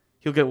Vegas,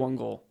 he'll get 1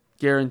 goal.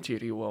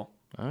 Guaranteed he will.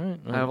 All right.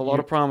 I have a lot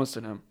of promise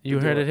in him. You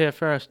heard it here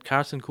first.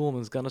 Carson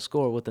Coleman's going to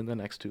score within the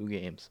next 2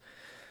 games.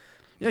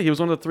 Yeah, he was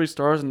one of the 3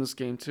 stars in this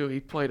game, too. He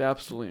played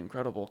absolutely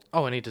incredible.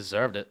 Oh, and he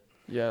deserved it.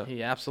 Yeah.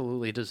 He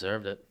absolutely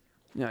deserved it.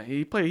 Yeah,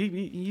 he played.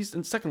 He's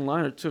in second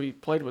liner, too. He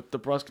played with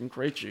DeBrusk and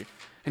Krejci,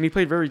 and he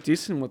played very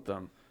decent with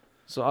them.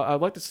 So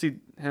I'd like to see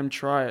him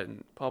try it,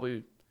 and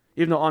probably,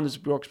 even though Anders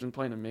Bjork's been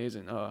playing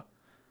amazing,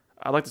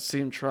 I'd like to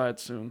see him try it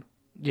soon.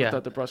 Yeah.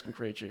 With that DeBrusk and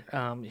Krejci.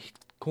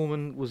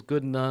 Coleman was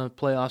good in the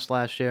playoffs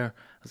last year.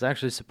 I was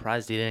actually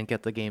surprised he didn't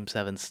get the Game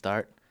 7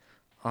 start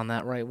on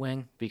that right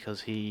wing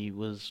because he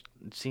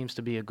seems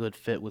to be a good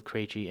fit with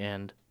Krejci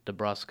and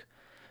DeBrusk.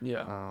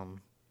 Yeah.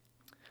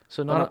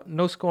 So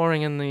no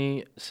scoring in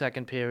the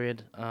second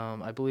period.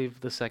 I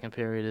believe the second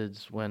period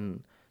is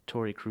when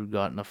Torrey Krug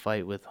got in a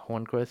fight with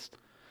Hornquist.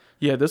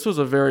 Yeah, this was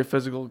a very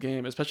physical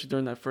game, especially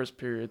during that first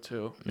period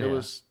too.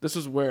 Yeah. This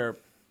is where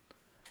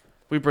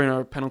we bring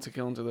our penalty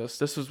kill into this.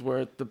 This is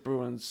where the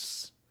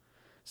Bruins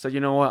said, "You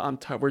know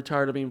what? We're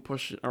tired of being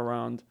pushed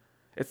around.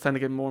 It's time to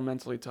get more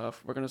mentally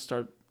tough. We're gonna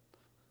start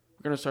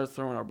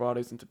throwing our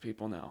bodies into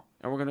people now,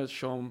 and we're gonna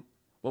show them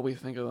what we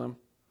think of them."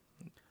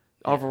 Yeah.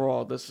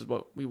 Overall, this is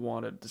what we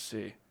wanted to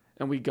see,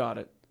 and we got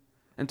it.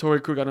 And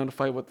Torrey Krug got in a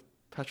fight with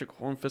Patrick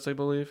Hornquist, I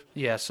believe.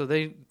 Yeah, so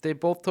they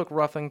both took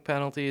roughing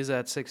penalties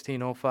at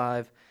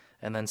 16:05,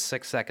 and then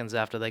 6 seconds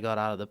after they got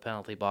out of the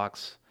penalty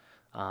box,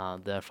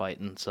 they're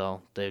fighting.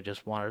 So they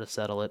just wanted to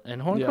settle it.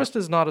 And Hornquist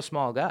is not a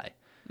small guy.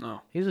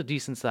 No. He's a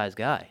decent-sized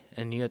guy.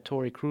 And you got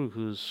Torrey Krug,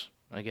 who's,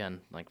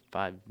 again, like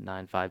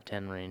 5'9",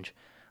 5'10" range.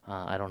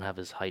 I don't have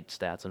his height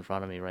stats in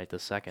front of me right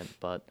this second.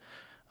 But,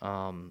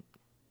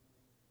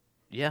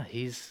 yeah,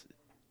 he's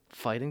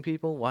fighting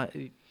people.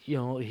 Why?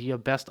 Your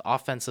best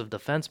offensive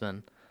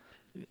defenseman,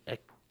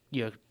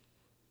 your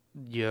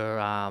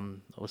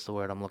what's the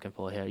word I'm looking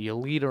for here? Your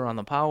leader on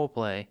the power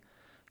play,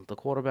 the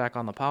quarterback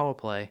on the power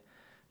play,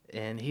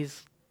 and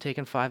he's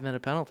taking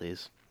 5-minute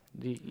penalties.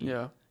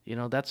 Yeah.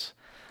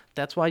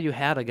 That's why you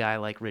had a guy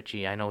like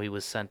Ritchie. I know he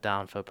was sent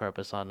down for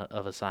purpose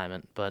of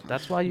assignment, but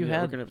that's why you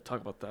had. We're gonna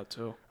talk about that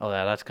too. Oh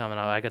yeah, that's coming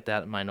up. I got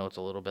that in my notes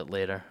a little bit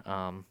later.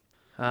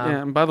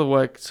 Yeah, and by the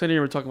way, sitting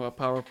here we're talking about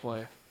power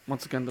play.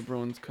 Once again, the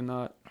Bruins could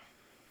not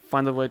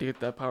find a way to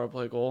get that power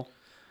play goal.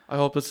 I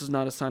hope this is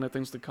not a sign of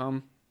things to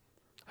come.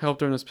 I hope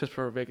during this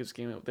Pittsburgh-Vegas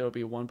game there will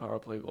be 1 power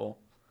play goal.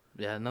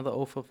 Yeah, another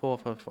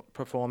 0-for-4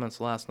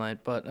 performance last night.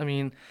 But, I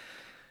mean,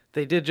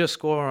 they did just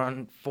score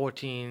on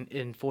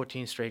 14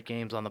 straight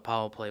games on the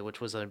power play,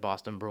 which was a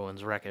Boston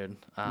Bruins record.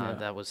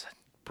 That was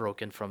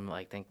broken from,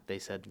 I think they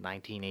said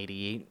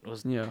 1988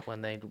 was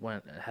when they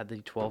had the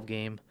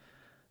 12-game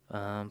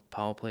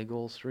power play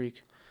goal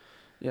streak.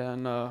 Yeah,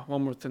 and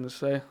one more thing to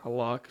say.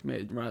 Halak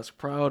made Rask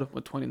proud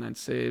with 29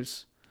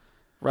 saves.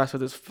 Rask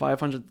with his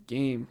 500th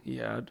game he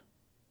had.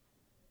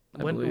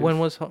 When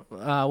was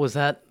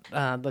that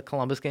the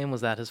Columbus game?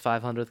 Was that his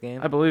 500th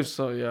game? I believe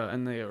so, yeah.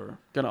 And they were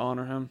going to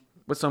honor him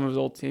with some of his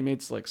old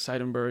teammates like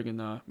Seidenberg and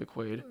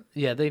McQuaid.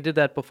 Yeah, they did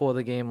that before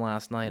the game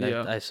last night.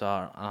 Yeah. I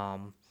saw.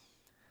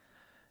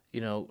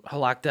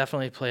 Halak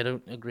definitely played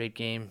a great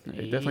game.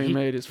 Yeah, he definitely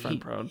made his friend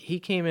proud. He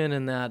came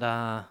in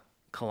that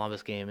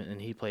Columbus game,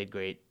 and he played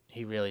great.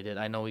 He really did.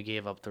 I know he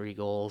gave up 3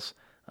 goals.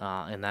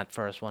 In that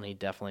first one, he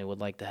definitely would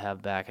like to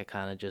have back. It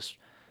kind of just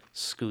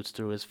scoots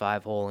through his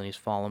 5-hole, and he's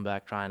falling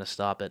back trying to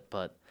stop it.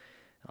 But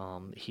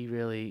he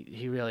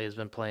really has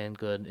been playing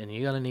good, and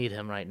you're going to need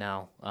him right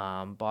now.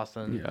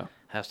 Boston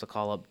has to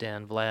call up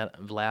Dan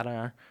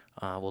Vladar.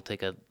 We'll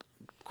take a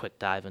quick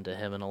dive into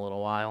him in a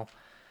little while.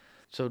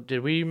 So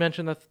did we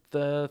mention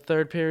the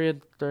third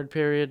period?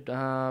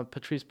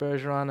 Patrice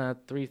Bergeron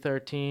at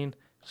 3:13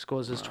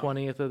 scores his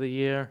 20th of the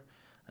year,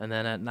 and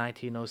then at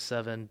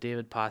 19:07,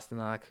 David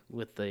Pastrnak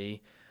with the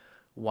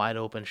wide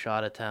open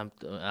shot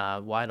attempt,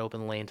 wide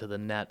open lane to the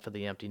net for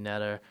the empty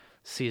netter.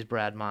 Sees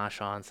Brad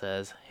Marchand,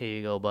 says, "Here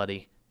you go,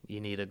 buddy. You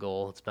need a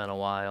goal. It's been a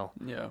while."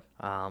 Yeah.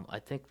 I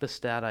think the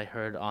stat I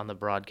heard on the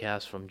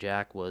broadcast from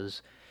Jack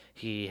was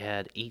he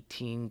had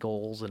 18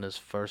 goals in his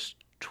first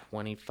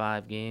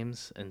 25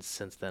 games, and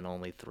since then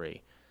only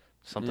 3.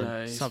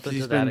 Something He's to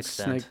been that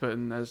extent. snake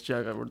bitten, as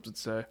Jack Edwards would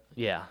say.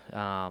 Yeah.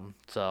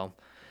 So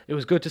it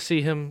was good to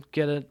see him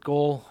get a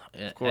goal.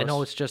 I know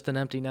course. it's just an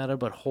empty netter,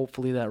 but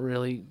hopefully that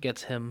really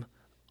gets him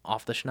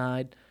off the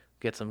schneid,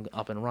 gets him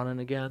up and running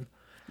again.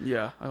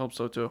 Yeah, I hope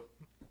so too.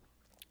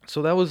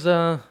 So that was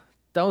the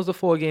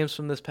 4 games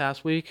from this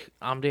past week.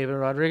 I'm David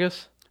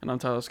Rodriguez. And I'm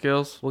Tyler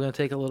Scales. We're going to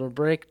take a little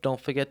break.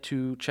 Don't forget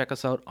to check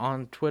us out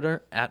on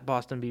Twitter at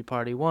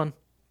BostonBParty1.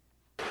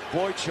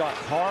 Boychuk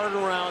hard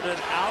around and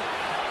out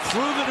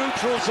through the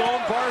neutral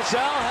zone.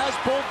 Barzal has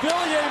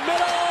Beauvillier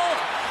middle.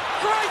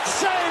 Great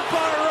save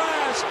by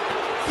Rask.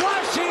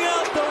 Flashing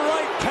out the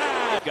right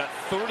pad. Got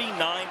 39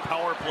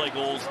 power play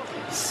goals,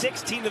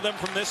 16 of them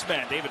from this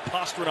man, David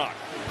Pastrnak.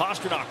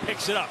 Pastrnak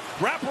picks it up.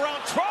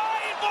 Wraparound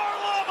try.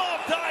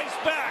 Varlamov dives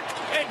back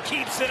and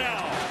keeps it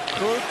out.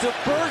 Move to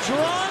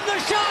Bergeron. The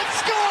shot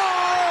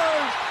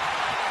scores!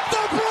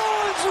 The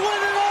Bruins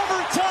win in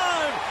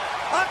overtime.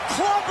 A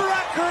club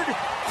record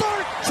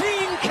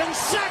 13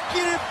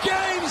 consecutive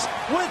games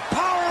with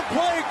power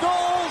play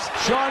goals.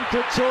 Sean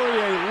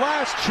Couturier,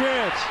 last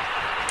chance.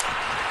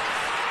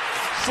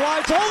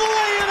 Slides all the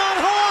way in on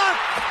Hawk.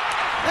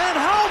 And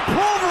how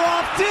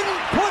Provorov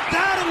didn't put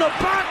that in the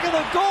back of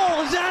the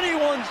goal is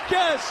anyone's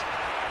guess.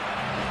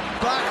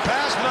 Back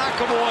past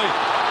McAvoy.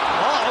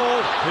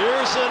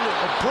 Here's a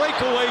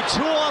breakaway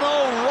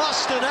 2-on-0.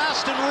 Rust and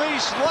Aston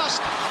Reese.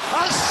 Rust,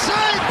 a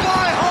save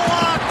by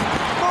Halak.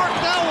 Mark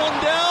that one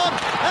down.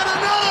 And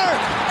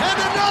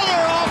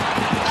another off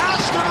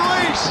Aston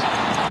Reese.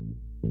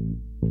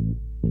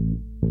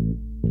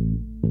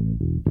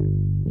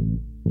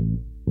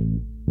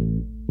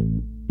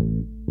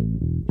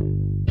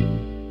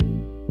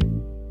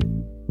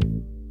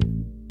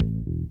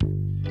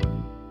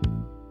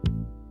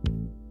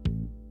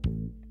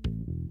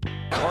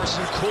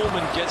 Carson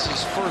Kuhlman gets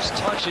his first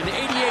touch in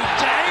 88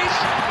 days.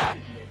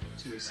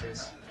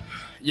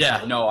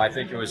 Yeah, no, I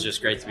think it was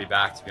just great to be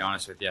back. To be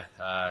honest with you,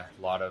 a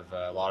lot of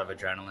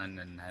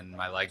adrenaline, and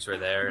my legs were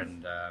there,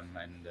 and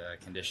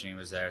conditioning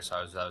was there, so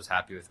I was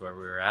happy with where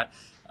we were at.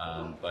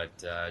 But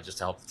just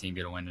to help the team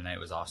get a win tonight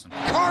was awesome.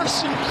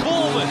 Carson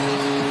Kuhlman,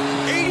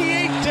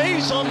 88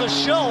 days on the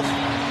shelf,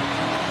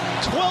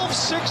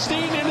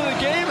 12-16 into the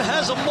game,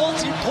 has a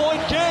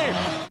multi-point game.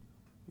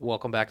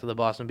 Welcome back to the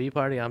Boston Bee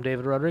Party. I'm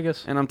David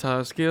Rodriguez. And I'm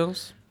Tyler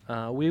Scales.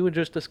 We were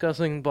just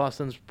discussing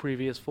Boston's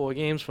previous 4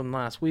 games from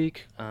last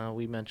week.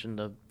 We mentioned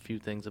a few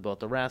things about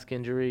the Rask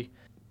injury,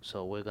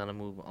 so we're going to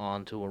move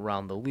on to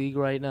around the league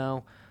right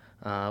now.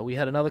 We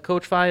had another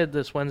coach fired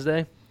this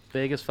Wednesday.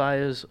 Vegas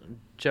fires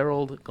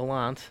Gerald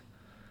Gallant.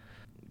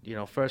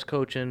 First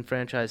coach in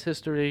franchise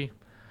history.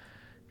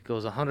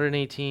 Goes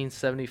 118,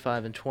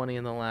 75, and 20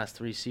 in the last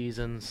 3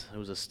 seasons. It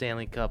was a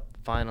Stanley Cup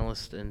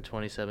finalist in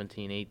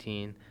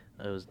 2017-18.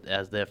 It was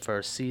as their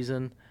first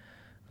season.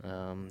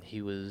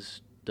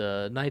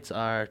 The Knights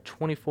are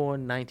 24,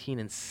 19,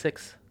 and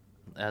 6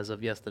 as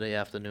of yesterday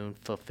afternoon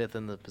for 5th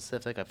in the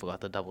Pacific. I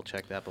forgot to double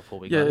check that before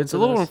we got into this. Yeah, it's a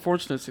little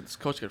unfortunate to see this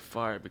coach get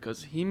fired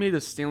because he made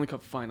the Stanley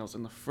Cup Finals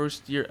in the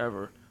first year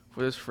ever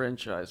for this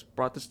franchise.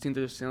 Brought this team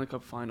to the Stanley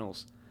Cup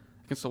Finals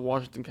against the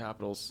Washington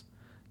Capitals.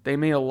 They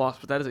may have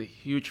lost, but that is a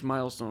huge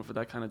milestone for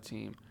that kind of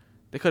team.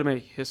 They could have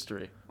made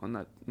history on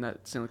that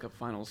Stanley Cup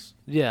Finals.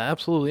 Yeah,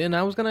 absolutely. And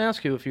I was going to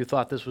ask you if you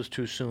thought this was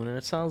too soon, and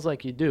it sounds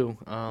like you do.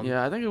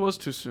 Yeah, I think it was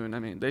too soon. I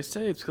mean, they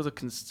say it's because of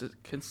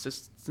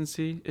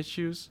consistency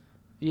issues.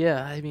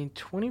 Yeah,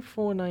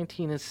 24,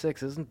 19, and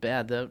 6 isn't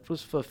bad. That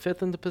was for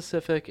 5th in the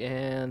Pacific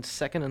and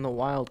 2nd in the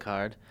wild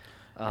card.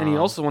 And he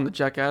also won the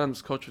Jack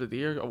Adams Coach of the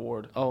Year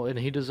award. Oh, and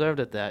he deserved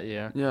it that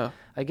year. Yeah.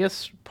 I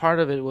guess part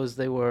of it was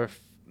they were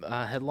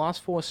had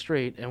lost 4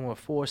 straight and were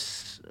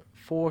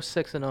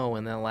 4-6-0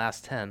 in their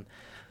last 10.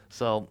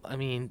 So,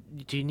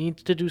 do you need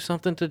to do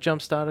something to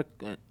jumpstart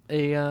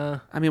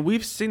a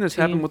we've seen this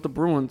happen with the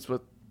Bruins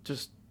with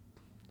just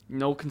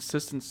no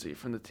consistency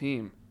from the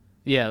team.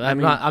 Yeah,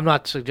 I'm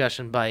not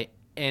suggesting by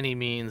any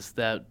means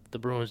that the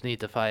Bruins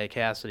need to fire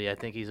Cassidy. I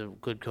think he's a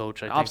good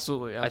coach.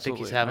 Absolutely. I think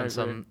he's having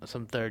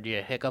some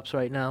third-year hiccups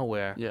right now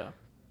where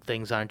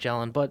things aren't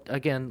gelling. But,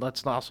 again,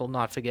 let's also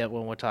not forget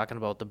when we're talking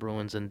about the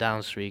Bruins and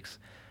down streaks,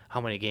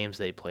 how many games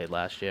they played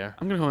last year.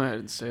 I'm going to go ahead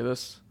and say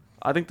this.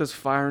 I think this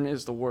firing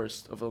is the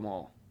worst of them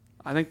all.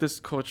 I think this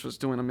coach was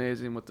doing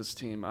amazing with this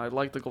team. I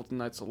like the Golden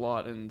Knights a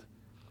lot, and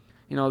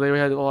they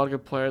had a lot of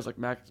good players like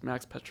Max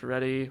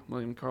Pacioretty,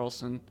 William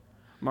Karlsson,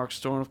 Mark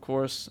Stone, of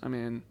course.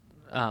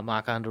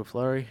 Marc-Andre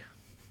Fleury,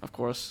 of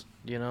course.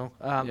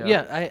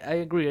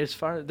 I agree. As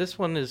far as this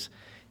one is,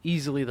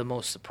 easily the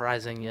most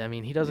surprising. I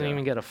mean, he doesn't Yeah.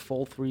 even get a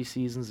full 3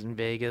 seasons in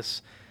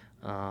Vegas,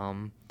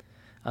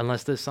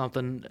 unless there's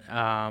something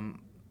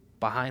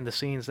behind the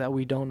scenes that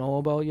we don't know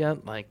about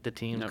yet, like the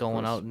team's Yeah, of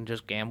going course. out and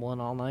just gambling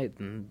all night.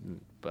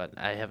 But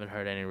I haven't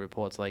heard any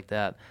reports like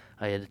that.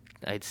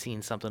 I'd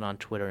seen something on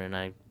Twitter,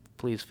 and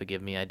please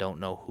forgive me, I don't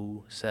know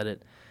who said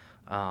it,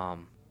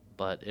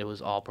 but it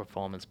was all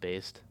performance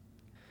based.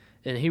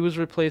 And he was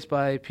replaced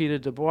by Peter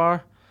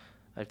DeBoer,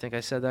 I think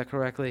I said that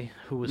correctly,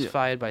 who was Yeah.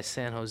 fired by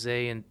San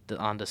Jose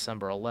on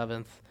December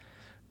 11th.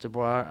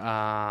 DeBoer,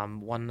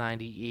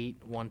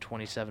 198,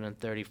 127, and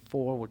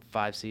 34 with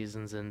 5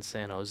 seasons in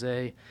San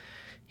Jose.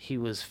 He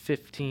was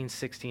 15,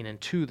 16, and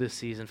 2 this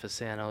season for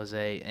San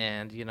Jose,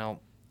 and,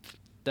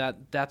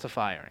 that's a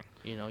firing.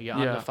 You're Yeah.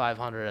 under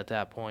 500 at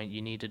that point.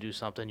 You need to do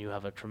something. You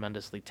have a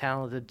tremendously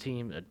talented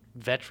team, a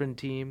veteran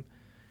team.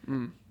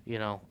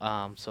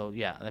 So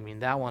yeah, I mean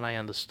that one I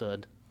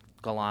understood.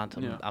 Gallant,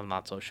 Yeah. I'm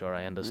not so sure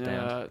I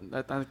understand.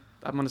 Yeah,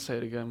 I'm gonna say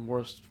it again.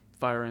 Worst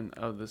firing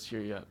of this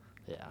year yet.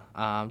 Yeah.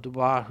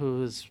 Dubois,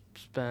 who has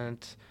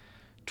spent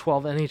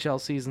 12 NHL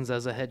seasons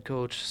as a head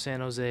coach,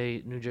 San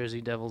Jose, New Jersey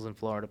Devils, and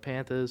Florida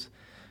Panthers.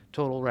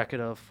 Total record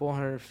of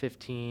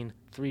 415,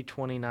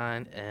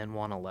 329, and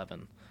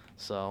 111.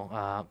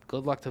 So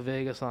good luck to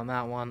Vegas on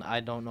that one.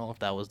 I don't know if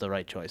that was the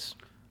right choice.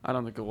 I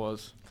don't think it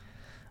was.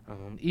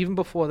 Even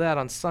before that,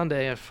 on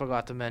Sunday, I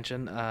forgot to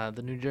mention,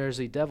 the New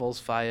Jersey Devils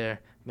fire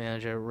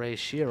manager Ray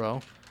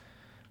Shero.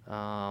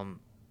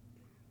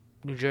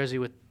 New Jersey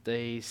with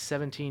a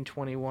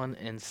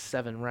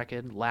 17-21-7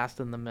 record, last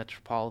in the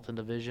Metropolitan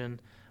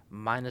Division,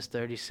 minus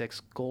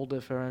 36 goal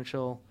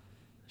differential.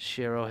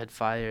 Shero had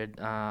fired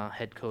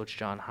head coach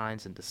John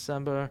Hines in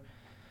December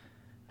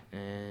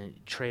and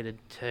traded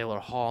Taylor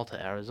Hall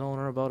to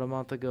Arizona about a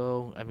month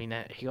ago. I mean,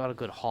 he got a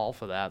good haul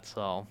for that,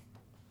 so...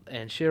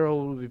 And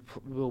Shero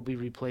will be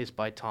replaced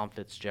by Tom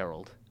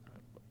Fitzgerald.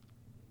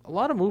 A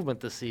lot of movement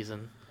this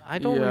season. I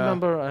don't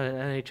remember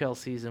an NHL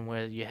season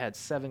where you had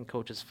 7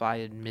 coaches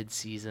fired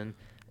mid-season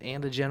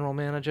and a general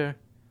manager.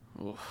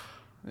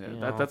 Oof.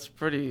 Yeah, that's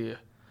pretty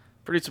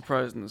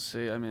surprising to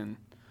see. I mean,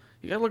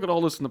 you gotta look at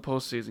all this in the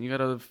postseason. You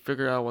gotta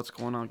figure out what's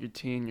going on with your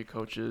team, your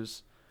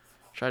coaches.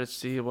 Try to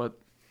see what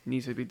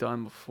needs to be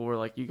done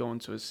before you go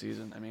into a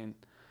season. I mean,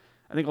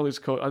 I think all these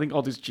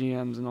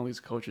GMs and all these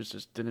coaches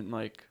just didn't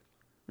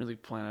really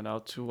plan it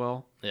out too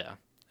well. Yeah.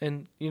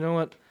 And you know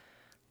what?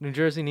 New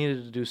Jersey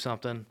needed to do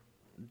something.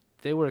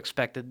 They were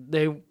expected.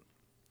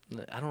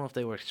 I don't know if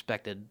they were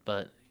expected,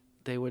 but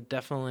they were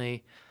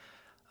definitely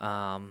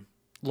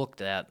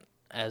looked at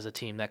as a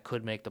team that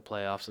could make the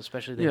playoffs,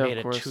 especially they made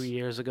it 2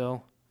 years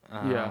ago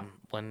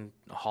when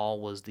Hall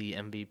was the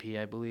MVP,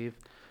 I believe.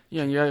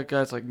 Yeah, and you got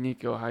guys like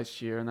Nico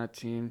Hischier on that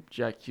team,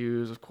 Jack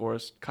Hughes, of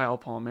course, Kyle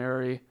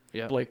Palmieri,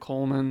 Blake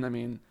Coleman. I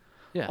mean,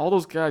 all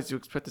those guys you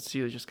expect to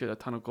see, they just get a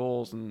ton of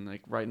goals, and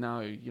right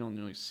now you don't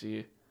really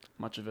see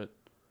much of it.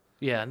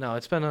 Yeah, no,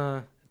 it's been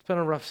a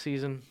rough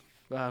season,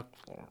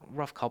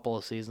 rough couple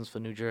of seasons for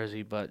New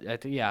Jersey, but I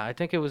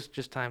think it was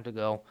just time to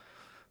go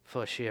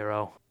for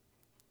Shero.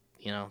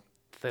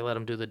 They let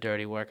him do the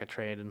dirty work of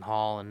trade and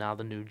Hall, and now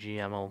the new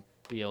GM will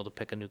be able to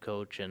pick a new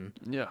coach and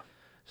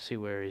see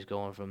where he's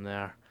going from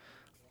there.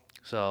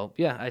 So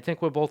yeah, I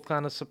think we're both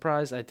kind of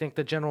surprised. I think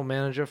the general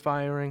manager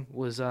firing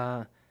was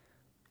a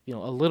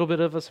little bit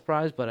of a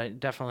surprise, but I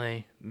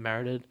definitely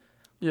merited.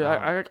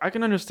 Yeah, I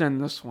can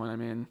understand this one. I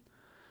mean,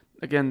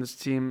 again, this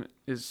team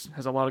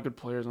has a lot of good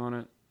players on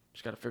it.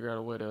 Just got to figure out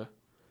a way to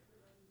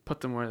put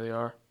them where they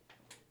are,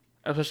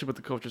 especially with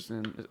the coaches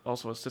and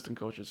also assistant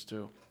coaches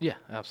too. Yeah,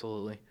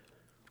 absolutely.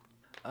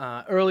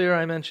 Earlier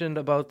I mentioned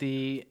about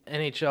the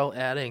NHL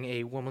adding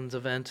a women's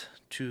event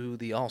to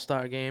the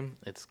All-Star game.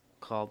 It's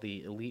called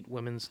the Elite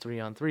Women's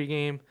 3-on-3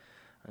 game.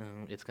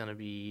 It's going to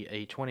be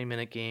a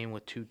 20-minute game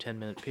with 2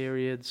 10-minute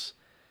periods.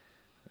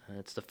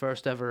 It's the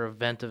first ever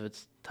event of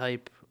its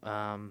type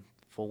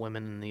for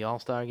women in the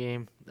All-Star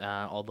game,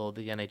 although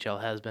the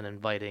NHL has been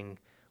inviting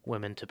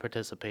women to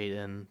participate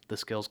in the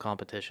skills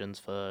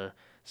competitions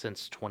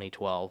since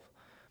 2012.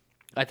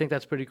 I think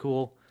that's pretty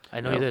cool. I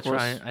know they're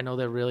trying. I know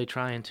they're really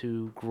trying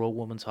to grow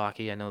women's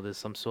hockey. I know there's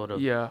some sort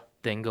of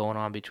thing going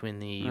on between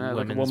the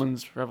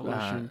women's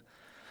revolution.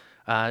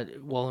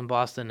 Well, in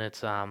Boston,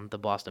 it's the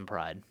Boston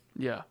Pride.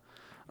 Yeah,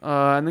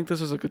 I think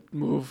this is a good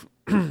move.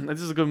 This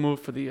is a good move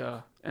for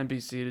the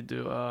NBC to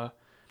do.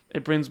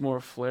 It brings more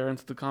flair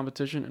into the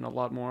competition and a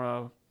lot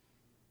more.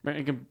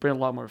 It can bring a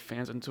lot more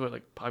fans into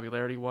it,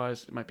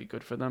 popularity-wise. It might be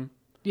good for them.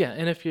 Yeah,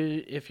 and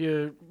if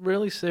you're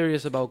really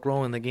serious about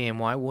growing the game,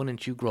 why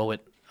wouldn't you grow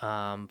it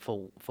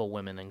for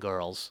women and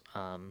girls?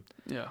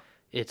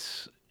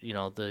 It's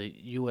the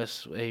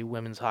USA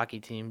women's hockey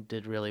team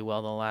did really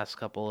well the last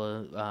couple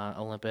of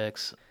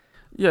Olympics.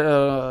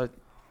 Yeah,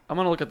 I'm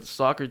gonna look at the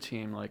soccer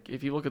team.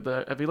 If you look at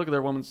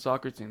their women's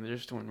soccer team, they're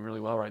just doing really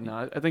well right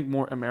now. I think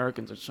more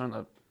Americans are starting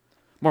to,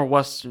 more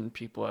Western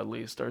people at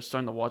least, are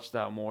starting to watch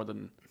that more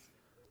than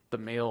the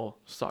male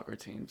soccer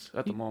teams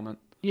at the moment.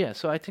 Yeah,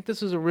 so I think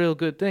this is a real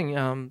good thing.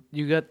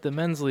 You got the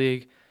men's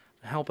league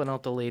helping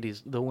out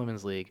the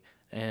women's league.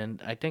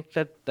 And I think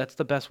that's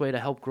the best way to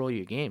help grow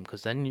your game,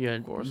 because then you're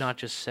not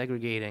just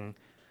segregating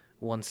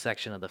one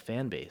section of the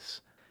fan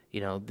base.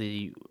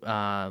 The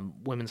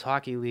women's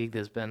hockey league,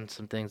 there's been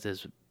some things.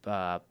 There's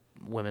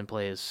women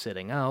players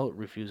sitting out,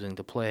 refusing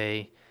to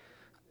play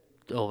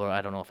over,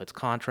 I don't know if it's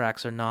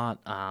contracts or not.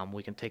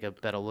 We can take a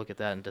better look at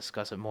that and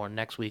discuss it more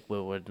next week,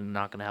 where we're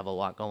not going to have a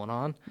lot going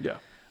on. Yeah.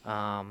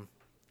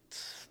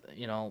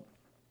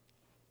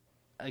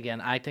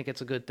 Again, I think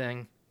it's a good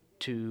thing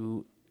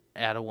to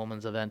add a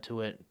women's event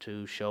to it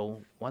to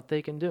show what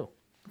they can do.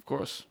 Of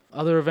course.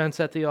 Other events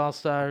at the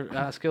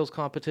All-Star Skills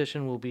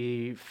Competition will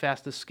be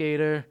fastest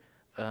skater,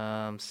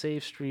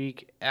 save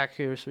streak,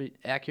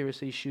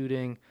 accuracy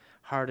shooting,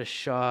 hardest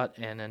shot,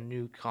 and a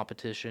new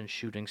competition,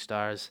 Shooting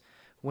Stars.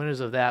 Winners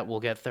of that will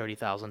get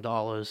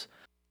 $30,000.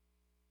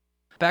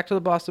 Back to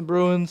the Boston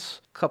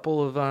Bruins.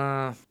 Couple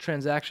of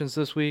transactions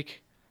this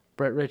week.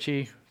 Brett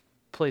Ritchie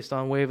placed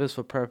on waivers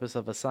for purpose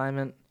of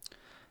assignment.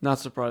 Not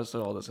surprised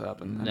that all this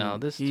happened. No,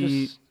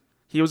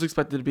 he was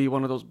expected to be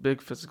one of those big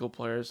physical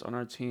players on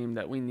our team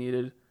that we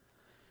needed.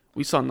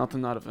 We saw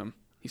nothing out of him.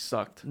 He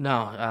sucked.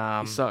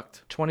 No, he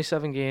sucked.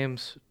 27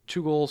 games,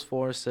 2 goals,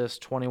 4 assists,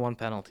 21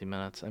 penalty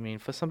minutes. I mean,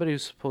 for somebody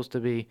who's supposed to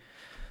be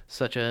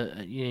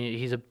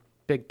he's a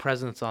big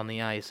presence on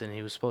the ice, and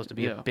he was supposed to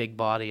be a big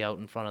body out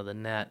in front of the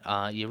net.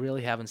 You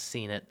really haven't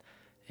seen it.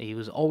 He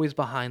was always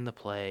behind the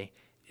play.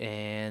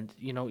 And,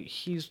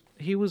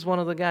 he was one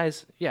of the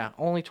guys,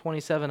 only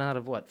 27 out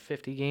of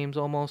 50 games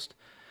almost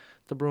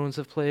the Bruins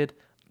have played.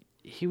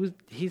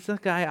 He's the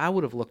guy I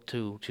would have looked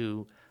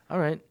to, all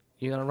right,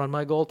 you're going to run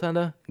my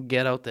goaltender?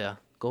 Get out there.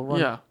 Go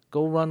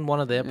run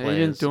one of their players. He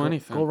didn't do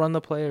anything. Go run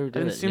the player who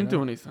did it. Didn't seem to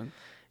do anything.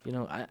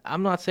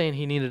 I'm not saying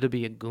he needed to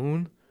be a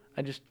goon.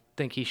 I just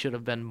think he should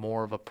have been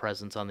more of a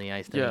presence on the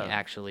ice than he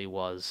actually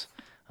was.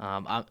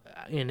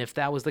 And if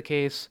that was the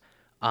case,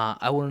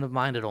 I wouldn't have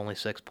minded only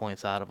 6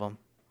 points out of him.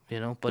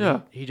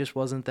 But he just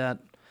wasn't that.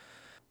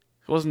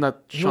 He wasn't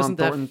that Sean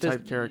Thornton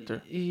type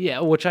character.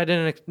 Yeah, which I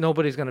didn't.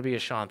 Nobody's going to be a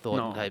Sean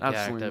Thornton type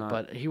absolutely character,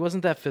 not. but he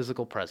wasn't that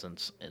physical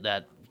presence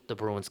that the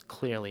Bruins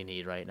clearly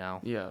need right now.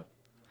 Yeah.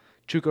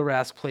 Tuukka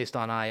Rask placed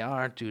on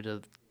IR due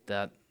to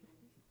that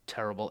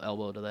terrible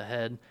elbow to the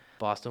head.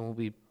 Boston will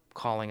be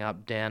calling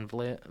up Dan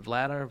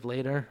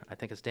Vlader. I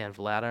think it's Dan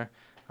Vlader.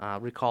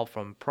 Recalled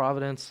from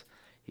Providence.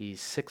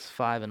 He's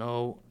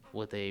 6-5-0.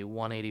 With a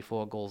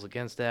 184 goals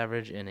against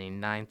average and a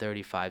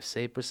 935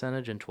 save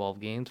percentage in 12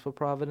 games for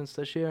Providence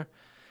this year.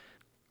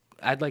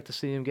 I'd like to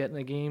see him get in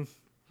a game.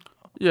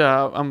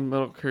 Yeah, I'm a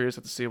little curious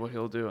to see what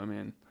he'll do. I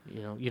mean,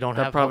 you don't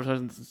have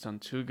Providence hasn't done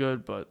too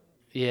good, but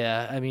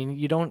yeah, I mean,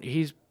 you don't.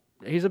 He's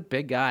a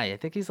big guy. I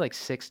think he's like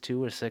 6'2"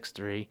 or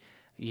 6'3".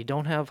 You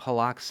don't have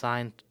Halak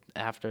signed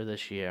after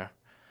this year,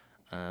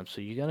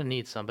 so you're gonna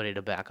need somebody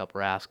to back up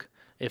Rask.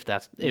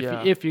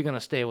 If you're going to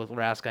stay with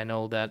Rask, I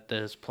know that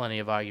there's plenty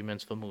of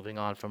arguments for moving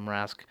on from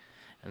Rask,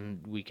 and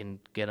we can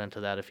get into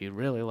that if you'd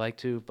really like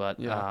to. But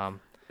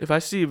if I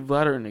see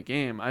Vlader in a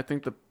game, I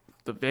think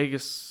the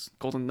Vegas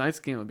Golden Knights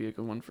game would be a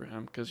good one for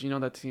him, because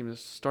that team is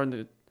starting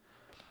to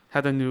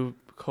have a new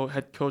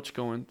head coach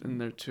going in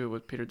there too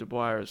with Peter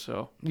DeBoer.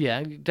 So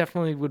yeah,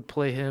 definitely would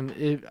play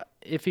him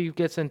if he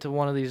gets into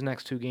one of these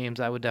next 2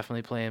 games. I would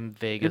definitely play him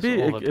Vegas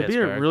over Pittsburgh. It'd be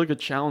a really good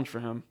challenge for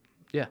him.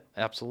 Yeah,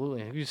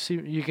 absolutely.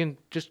 You can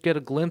just get a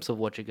glimpse of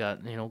what you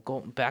got.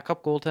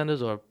 Backup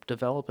goaltenders or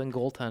developing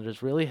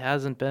goaltenders really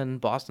hasn't been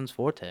Boston's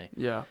forte.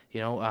 Yeah.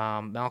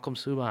 Malcolm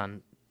Subban,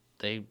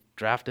 they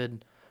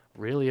drafted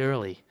really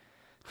early.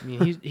 I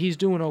mean, he's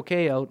doing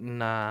okay out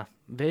in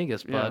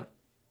Vegas, but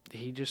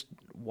he just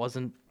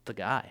wasn't the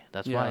guy.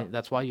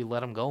 That's why you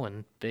let him go,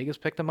 and Vegas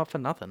picked him up for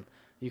nothing.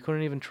 You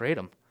couldn't even trade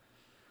him.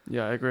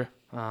 Yeah, I agree.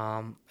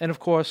 And of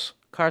course,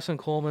 Carson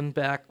Coleman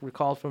back,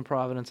 recalled from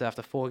Providence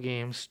after 4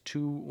 games,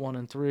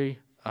 2-1-3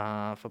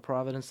 for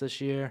Providence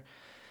this year.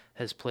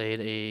 Has played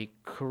a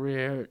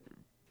career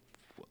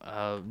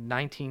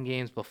 19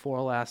 games before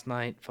last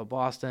night for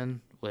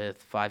Boston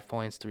with 5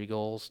 points, 3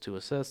 goals, 2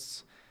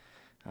 assists.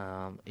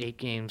 8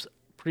 games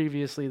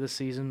previously this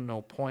season,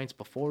 no points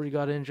before he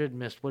got injured.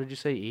 Missed, what did you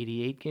say,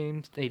 88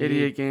 games?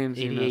 88 games.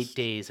 88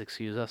 days,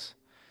 excuse us.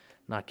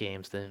 Not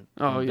games.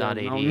 Not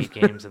 88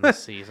 games in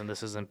this season.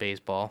 This isn't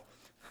baseball.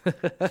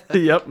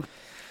 Yep.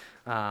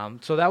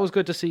 So that was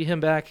good to see him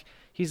back.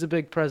 He's a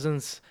big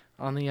presence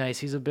on the ice.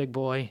 He's a big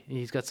boy.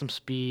 He's got some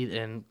speed,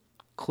 and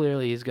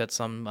clearly he's got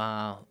some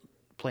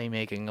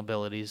playmaking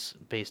abilities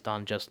based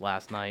on just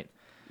last night.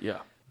 Yeah.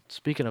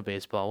 Speaking of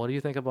baseball, what do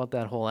you think about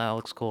that whole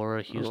Alex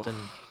Cora Houston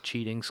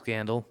cheating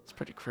scandal? It's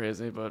pretty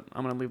crazy, but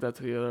I'm going to leave that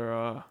to the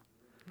other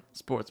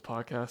sports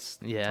podcasts.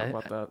 Yeah, talk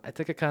about that. I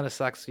think it kind of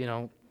sucks,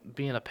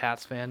 being a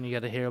Pats fan, you got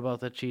to hear about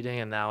the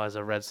cheating, and now as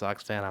a Red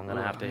Sox fan, I'm going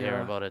to have to hear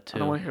about it too. I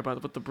don't want to hear about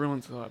it, but the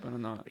Bruins thought, but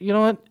not. You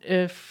know what?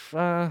 If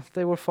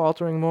they were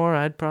faltering more,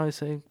 I'd probably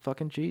say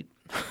fucking cheat.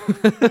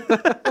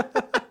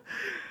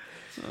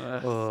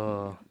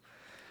 All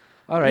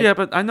right. Yeah,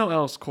 but I know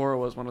Alex Cora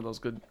was one of those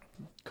good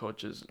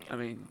coaches. I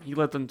mean, he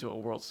led them to a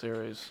World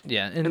Series.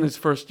 Yeah, in his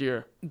first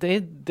year.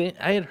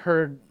 I had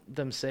heard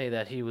them say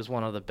that he was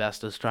one of the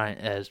best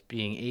as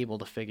being able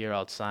to figure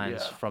out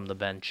signs from the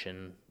bench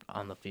and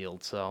on the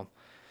field. So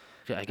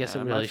I guess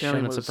it really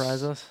shouldn't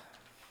surprise us.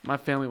 My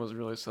family was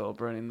really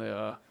celebrating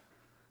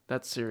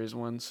that series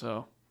win.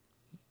 So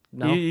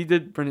no? he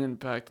did bring an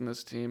impact in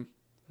this team.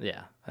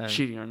 Yeah,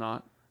 cheating or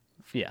not.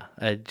 Yeah,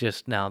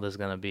 just now there's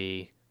gonna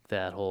be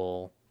that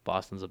whole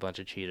Boston's a bunch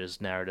of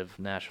cheaters narrative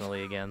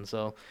nationally again.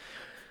 So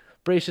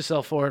brace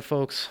yourself for it,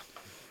 folks.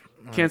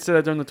 Can't say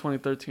that during the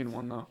 2013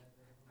 one, though.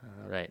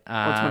 Right.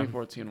 Or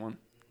 2014 one.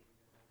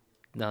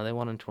 No, they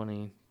won in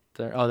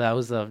 2013. Oh, that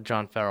was the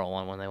John Farrell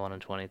one when they won in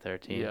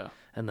 2013. Yeah.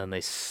 And then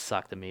they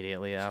sucked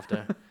immediately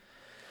after.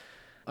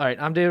 All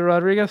right, I'm David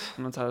Rodriguez.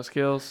 I'm Tyler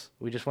Scales.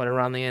 We just went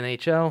around the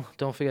NHL.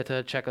 Don't forget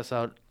to check us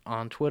out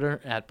on Twitter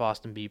at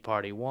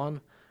BostonBParty1.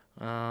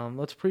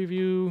 Let's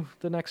preview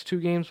the next 2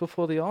 games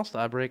before the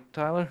All-Star break,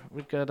 Tyler.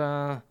 We've got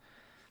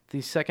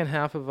the second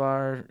half of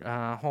our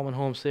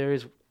home-and-home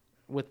series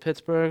with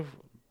Pittsburgh.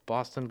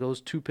 Boston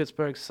goes to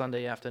Pittsburgh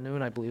Sunday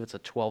afternoon. I believe it's a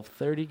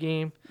 12:30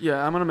 game.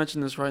 Yeah, I'm going to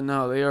mention this right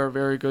now. They are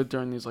very good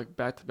during these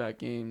back-to-back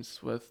games.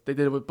 They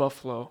did it with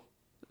Buffalo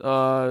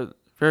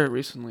very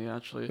recently,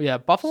 actually. Yeah,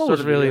 Buffalo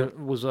was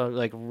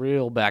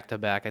real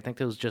back-to-back. I think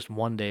there was just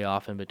 1 day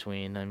off in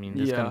between. I mean,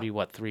 there's going to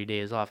be, 3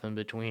 days off in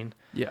between?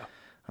 Yeah.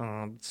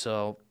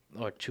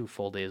 Or 2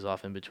 full days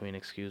off in between,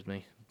 excuse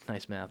me.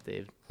 Nice math,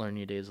 Dave. Learn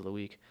your days of the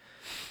week.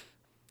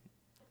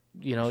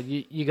 You know,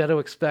 you got to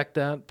expect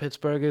that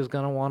Pittsburgh is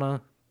going to want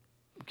to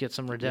get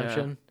some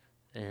redemption.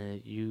 Yeah.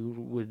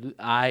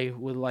 I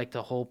would like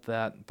to hope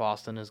that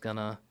Boston is going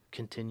to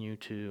continue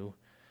to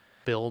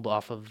build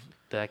off of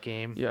that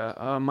game.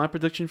 Yeah, my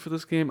prediction for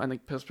this game, I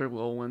think Pittsburgh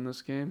will win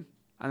this game.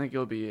 I think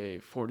it'll be a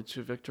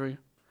 4-2 victory.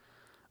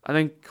 I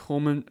think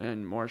Coleman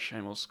and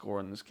Marchand will score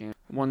in this game.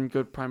 1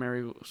 good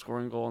primary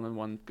scoring goal and then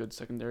 1 good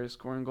secondary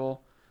scoring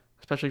goal,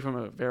 especially from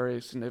a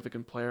very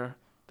significant player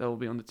that will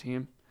be on the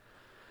team.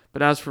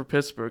 But as for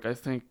Pittsburgh, I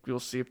think you'll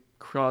see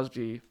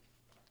Crosby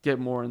get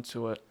more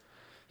into it.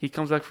 He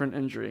comes back for an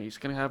injury. He's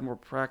going to have more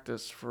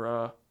practice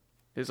for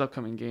his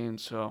upcoming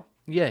games. So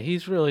yeah,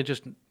 he's really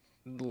just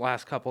the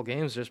last couple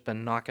games just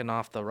been knocking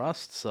off the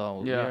rust.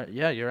 So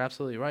you're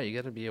absolutely right. You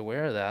got to be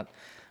aware of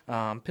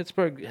that.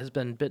 Pittsburgh has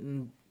been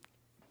bitten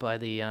by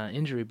the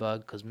injury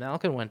bug because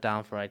Malkin went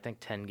down for I think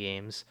 10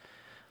 games,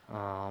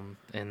 and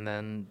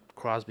then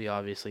Crosby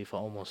obviously for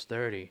almost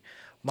 30.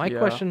 My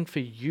question for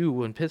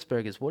you in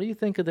Pittsburgh is, what do you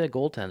think of their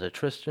goaltender,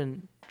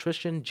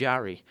 Tristan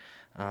Jarry?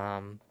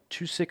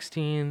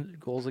 216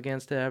 goals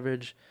against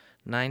average,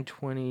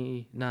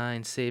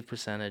 929 save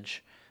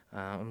percentage.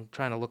 I'm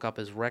trying to look up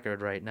his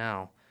record right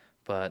now,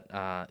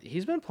 but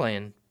he's been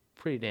playing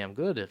pretty damn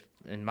good,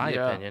 in my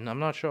opinion. I'm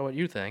not sure what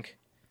you think.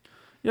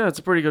 Yeah, it's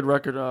a pretty good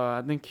record.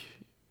 I think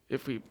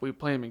if we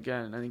play him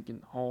again, I think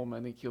in home,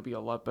 I think he'll be a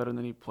lot better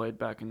than he played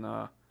back in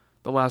the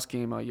last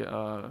game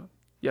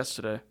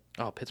yesterday.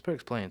 Oh,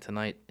 Pittsburgh's playing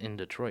tonight in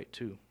Detroit,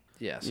 too.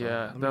 Yeah,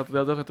 so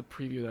they'll have to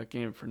preview that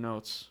game for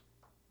notes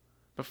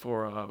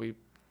before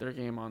their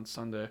game on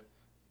Sunday.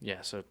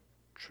 Yeah, so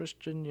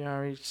Tristan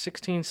Jarry,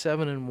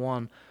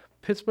 16-7-1.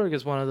 Pittsburgh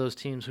is one of those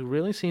teams who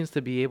really seems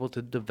to be able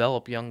to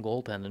develop young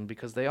goaltending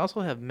because they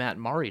also have Matt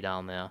Murray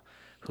down there,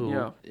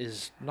 who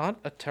is not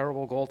a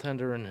terrible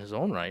goaltender in his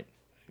own right.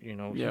 You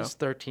know, he's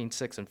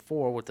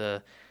 13-6-4 with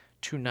a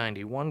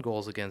 291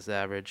 goals against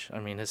average. I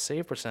mean, his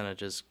save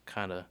percentage is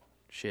kind of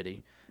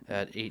shitty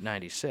at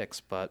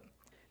 896, but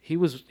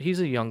he's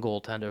a young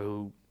goaltender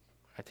who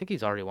I think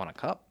he's already won a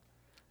cup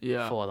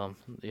for them.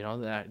 You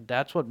know,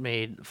 that's what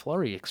made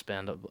Fleury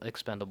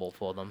expendable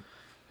for them.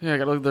 Yeah, I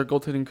got to look at their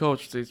goaltending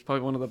coach. He's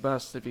probably one of the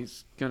best if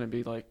he's going to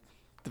be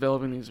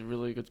developing these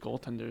really good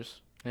goaltenders.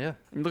 Yeah.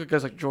 I mean, look at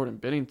guys like Jordan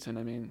Binnington.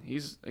 I mean,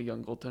 he's a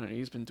young goaltender.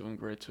 He's been doing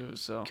great, too.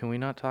 So can we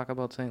not talk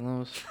about St.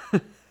 Louis?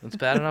 It's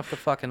bad enough the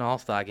fucking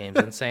All-Star games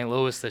in St.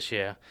 Louis this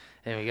year,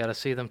 and we got to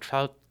see them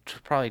try to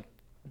probably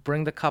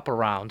bring the cup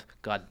around.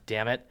 God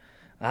damn it.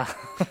 But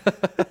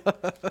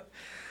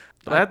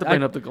I have to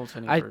bring up the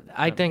goaltending.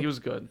 I think he was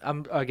good.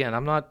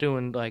 I'm not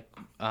doing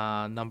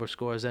number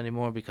scores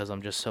anymore because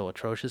I'm just so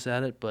atrocious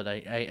at it. But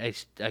I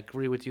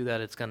agree with you that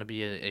it's going to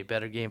be a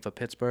better game for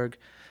Pittsburgh.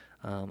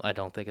 I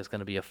don't think it's going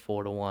to be a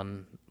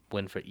 4-1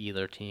 win for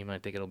either team. I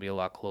think it'll be a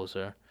lot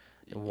closer.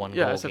 One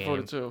goal I said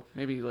game. 4-2.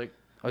 Maybe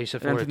Oh, you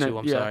said 4-2.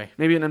 I'm sorry.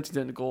 Maybe an empty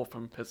net goal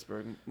from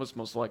Pittsburgh was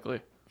most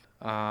likely.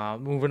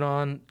 Moving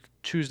on,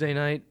 Tuesday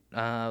night,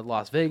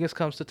 Las Vegas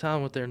comes to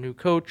town with their new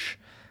coach.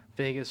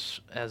 Vegas,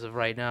 as of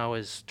right now,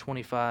 is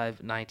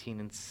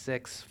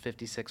 25-19-6,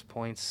 56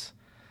 points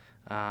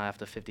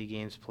after 50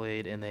 games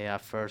played, and they are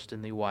first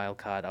in the wild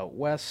card out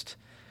west.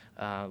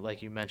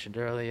 Like you mentioned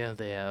earlier,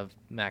 they have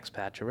Max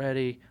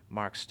Pacioretty,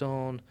 Mark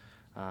Stone,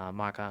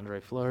 Marc-Andre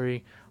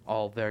Fleury,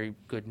 all very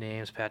good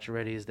names.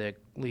 Pacioretty is their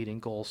leading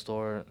goal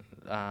scorer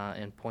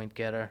and point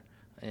getter,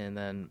 and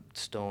then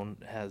Stone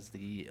has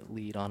the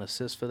lead on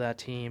assists for that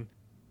team.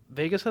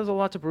 Vegas has a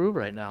lot to prove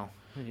right now.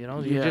 You know,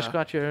 you just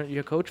got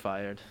your coach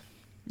fired.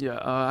 Yeah,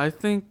 I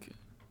think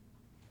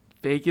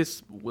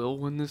Vegas will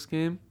win this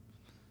game.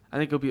 I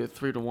think it'll be a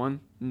 3-1.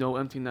 No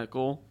empty net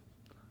goal.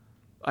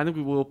 I think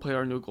we will play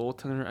our new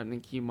goaltender. I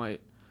think he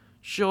might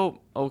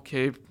show a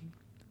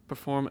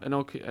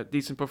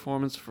decent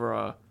performance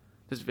for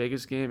this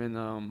Vegas game,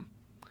 and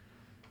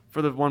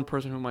for the one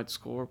person who might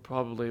score,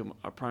 probably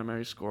a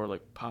primary scorer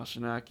like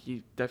Pastrnak,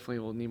 he definitely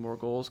will need more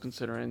goals,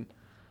 considering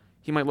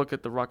he might look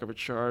at the Rocket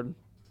Richard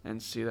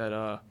and see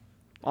that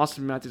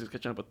Austin Matthews is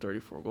catching up with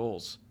 34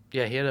 goals.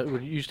 Yeah,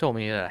 you just told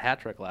me he had a hat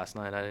trick last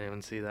night. I didn't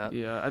even see that.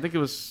 Yeah, I think it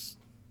was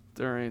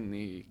during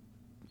the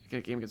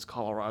game against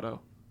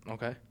Colorado.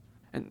 Okay.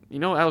 And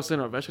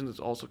Alexander Ovechkin is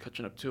also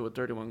catching up too with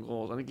 31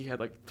 goals. I think he had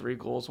like 3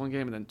 goals one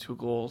game and then 2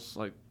 goals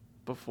like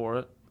before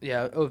it.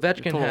 Yeah,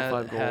 Ovechkin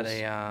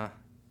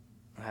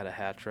had a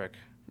hat trick.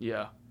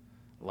 Yeah.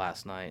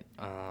 Last night.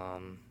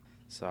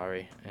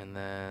 Sorry. And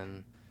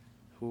then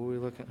who were we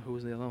looking? Who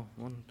was the other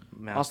one?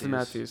 Matthews. Austin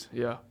Matthews.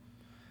 Yeah.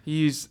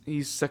 He's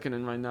second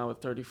in right now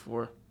with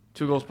 34.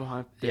 2 goals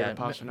behind. Yeah,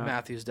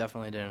 Matthews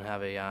definitely didn't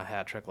have a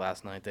hat trick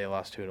last night. They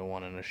lost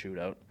 2-1 in a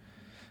shootout.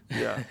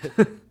 Yeah.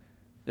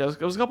 Yeah,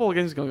 it was a couple of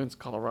games against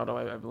Colorado,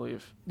 I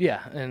believe.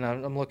 Yeah, and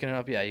I'm looking it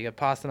up. Yeah, you got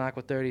Pastrnak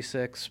with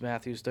 36,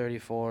 Matthews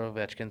 34,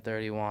 Ovechkin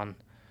 31.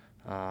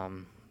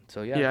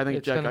 So yeah. Yeah, I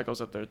think Jack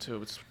goes up there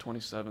too. It's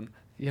 27.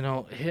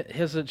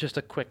 Here's just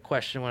a quick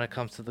question when it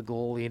comes to the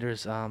goal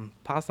leaders.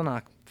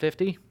 Pastrnak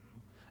 50.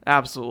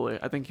 Absolutely,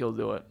 I think he'll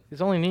do it.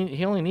 He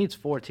only needs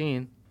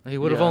 14. He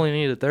would have only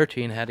needed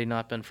 13 had he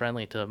not been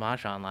friendly to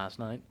Marchand last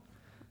night.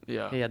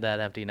 Yeah. He had that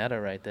empty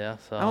netter right there.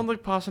 So I don't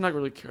think Pastrnak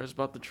really cares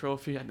about the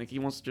trophy. I think he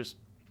wants to just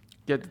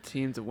get the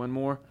team to win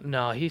more.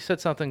 No, he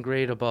said something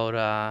great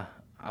about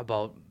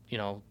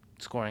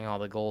scoring all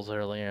the goals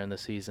earlier in the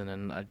season,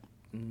 and I'm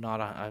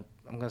gonna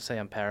say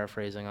I'm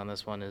paraphrasing on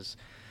this one. Is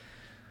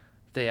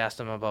they asked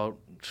him about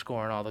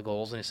scoring all the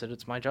goals, and he said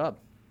it's my job.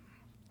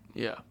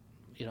 Yeah.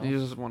 He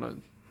doesn't want to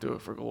do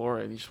it for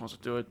glory. He just wants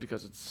to do it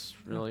because it's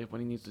really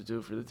what he needs to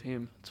do for the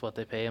team. It's what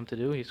they pay him to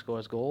do. He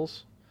scores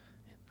goals.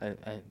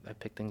 I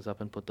pick things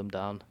up and put them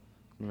down.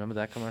 Remember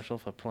that commercial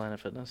for Planet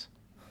Fitness?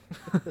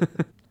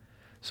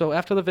 So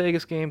after the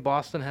Vegas game,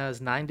 Boston has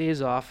 9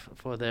 days off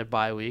for their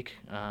bye week,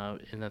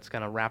 and that's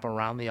going to wrap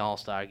around the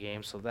All-Star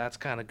game. So that's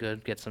kind of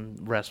good. Get some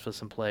rest for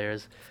some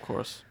players. Of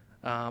course.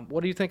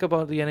 What do you think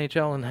about the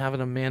NHL and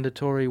having a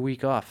mandatory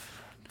week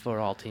off for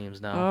all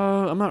teams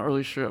now? I'm not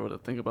really sure what to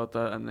think about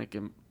that. I'm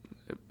thinking,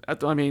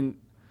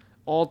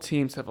 all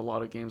teams have a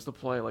lot of games to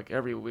play. Like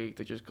every week,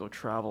 they just go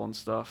travel and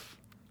stuff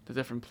to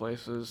different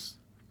places.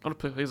 Go to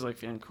places like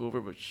Vancouver,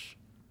 which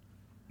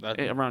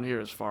around here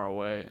is far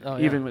away. Oh,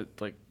 yeah. Even with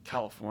like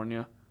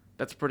California,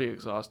 that's pretty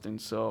exhausting.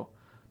 So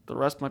the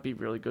rest might be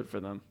really good for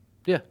them.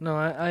 Yeah, no,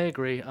 I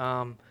agree.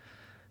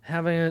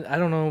 Having it, I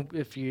don't know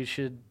if you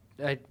should.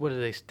 What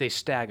do they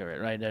stagger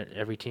it, right?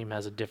 Every team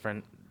has a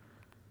different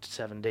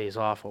 7 days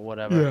off or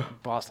whatever. Yeah.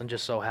 Boston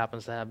just so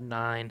happens to have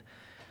 9.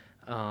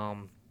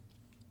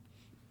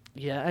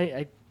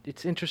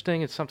 It's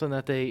interesting. It's something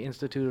that they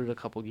instituted a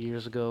couple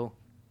years ago.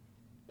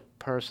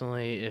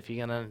 Personally, if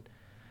you're gonna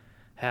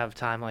have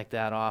time like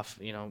that off,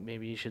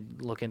 maybe you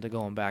should look into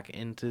going back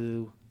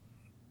into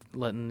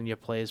letting your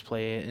players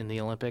play in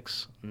the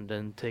Olympics and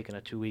then taking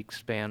a 2-week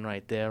span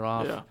right there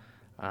off.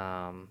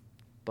 Yeah.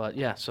 But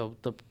yeah, so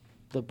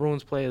the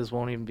Bruins players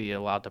won't even be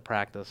allowed to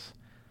practice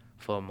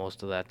for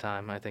most of that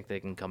time. I think they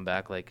can come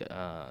back like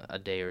a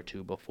day or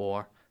two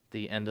before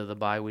the end of the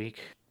bye week.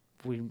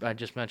 I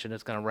just mentioned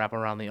it's going to wrap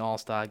around the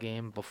All-Star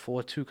game.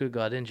 Before Tuukka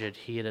got injured,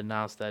 he had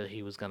announced that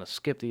he was going to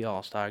skip the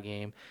All-Star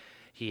game.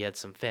 He had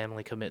some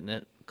family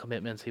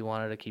commitments he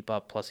wanted to keep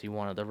up, plus he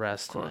wanted the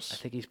rest. Of course. I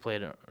think he's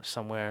played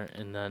somewhere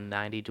in the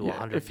 90 to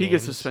 100 If he games.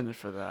 gets suspended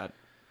for that,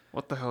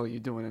 what the hell are you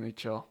doing,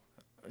 NHL?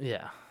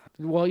 Yeah.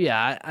 Well,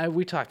 yeah,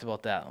 we talked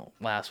about that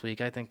last week.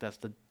 I think that's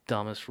the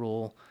dumbest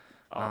rule.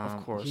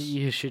 Of course.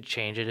 You should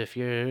change it if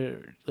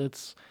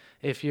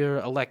you're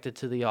elected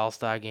to the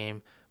All-Star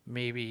game.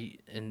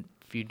 Maybe, and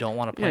if you don't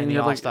want to play in the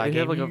All-Star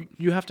game,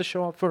 you have to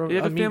show up for you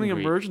have a meet family and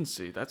greet.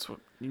 emergency. That's what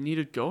you need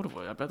to go to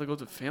it. I'd rather go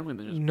to family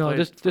than just No, play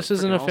this for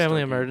isn't a freaking family All-Star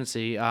game.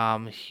 emergency.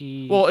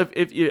 Well, if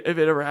it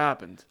ever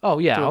happened. Oh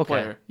yeah, to a okay.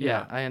 player,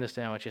 Yeah, I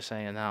understand what you're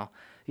saying now.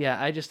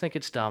 Yeah, I just think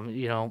it's dumb.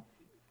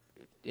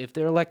 If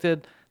they're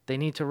elected, they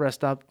need to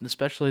rest up,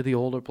 especially the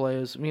older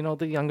players.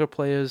 The younger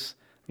players,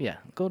 yeah,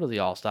 go to the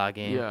All-Star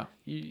game. Yeah.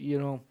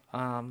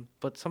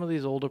 But some of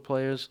these older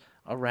players,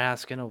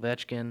 Raskin,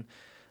 Ovechkin,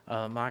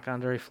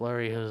 Marc-Andre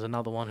Fleury, who's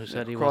another one who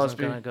said he wasn't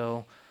Crosby. going to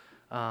go.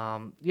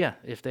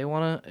 If they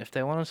want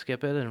to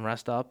skip it and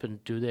rest up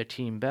and do their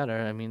team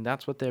better,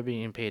 that's what they're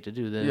being paid to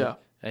do. Yeah.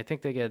 I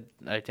think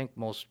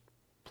most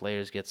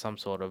players get some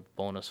sort of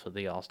bonus for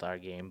the All-Star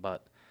game,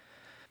 but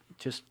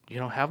just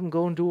have them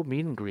go and do a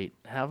meet and greet.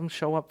 Have them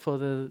show up for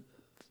the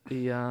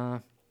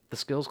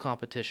skills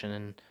competition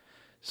and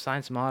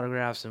sign some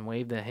autographs and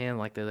wave their hand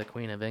like they're the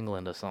Queen of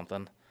England or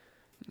something.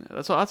 Yeah,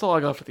 that's all I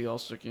got for the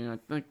All-Star game. I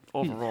think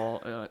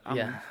overall,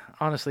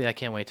 Honestly, I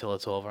can't wait till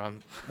it's over.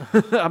 I'm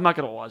not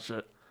gonna watch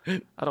it.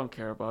 I don't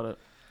care about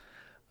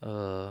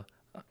it.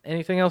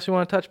 Anything else you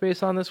want to touch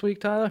base on this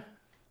week, Tyler?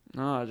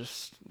 No,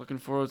 just looking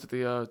forward to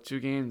the 2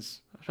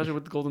 games, especially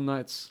with the Golden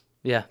Knights.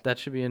 Yeah, that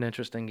should be an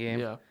interesting game.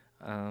 Yeah.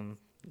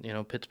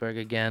 Pittsburgh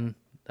again.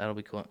 That'll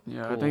be cool.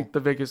 Yeah, cool. I think the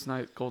Vegas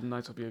Golden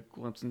Knights will be a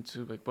glimpse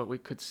into what we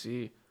could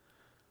see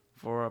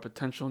for a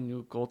potential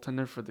new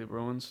goaltender for the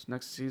Bruins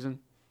next season.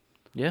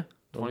 Yeah.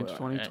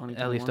 2020,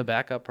 2021. At least a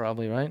backup,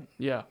 probably, right?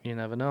 Yeah. You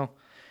never know.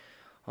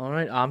 All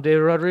right, I'm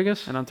David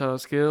Rodriguez. And I'm Tyler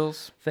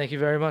Skills. Thank you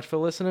very much for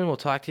listening. We'll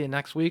talk to you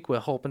next week. We're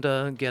hoping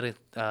to get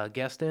a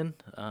guest in.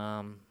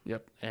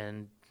 Yep.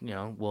 And,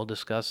 we'll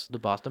discuss the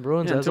Boston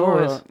Bruins as to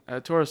always.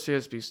 To our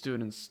CSB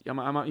students, you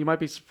might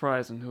be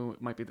surprised in who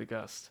might be the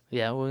guest.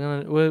 Yeah,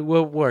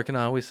 we're working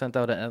on it. We sent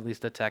out at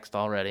least a text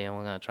already, and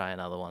we're going to try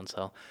another one.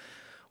 So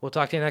we'll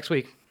talk to you next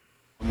week.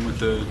 With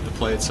the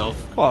play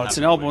itself? Well, it's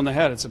an elbow in the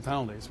head. It's a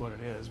penalty is what it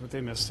is. But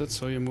they missed it,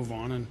 so you move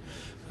on. And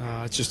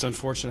it's just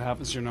unfortunate it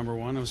happens to your number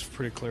one. It was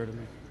pretty clear to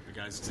me. The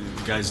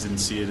guys didn't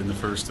see it in the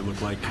first, it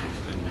looked like,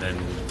 and then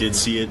did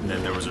see it, and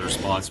then there was a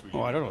response.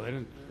 Oh, I don't know. They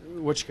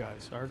didn't. Which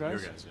guys? Our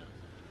guys? Your guys, yeah.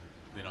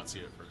 They don't see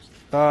it first.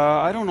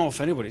 I don't know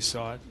if anybody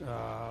saw it.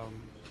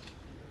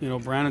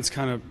 Brandon's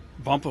kind of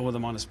bumping with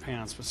him on his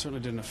pants, but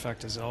certainly didn't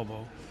affect his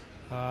elbow.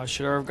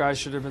 Our guys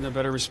should have been a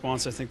better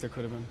response. I think there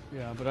could have been.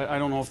 Yeah, but I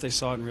don't know if they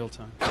saw it in real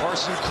time.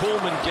 Carson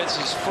Kuhlman gets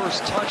his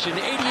first touch in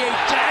 88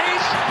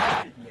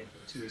 days.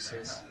 2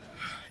 assists.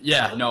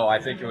 Yeah, no, I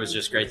think it was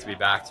just great to be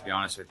back. To be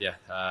honest with you,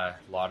 a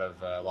lot of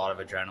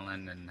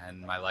adrenaline,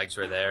 and my legs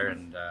were there,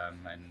 and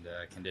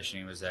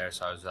conditioning was there,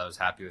 so I was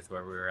happy with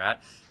where we were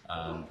at.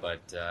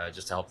 But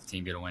just to help the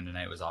team get a win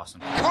tonight was awesome.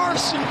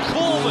 Carson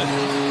Kuhlman,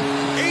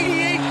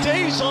 88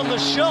 days on the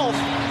shelf,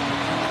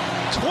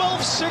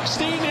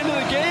 12-16 into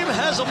the game,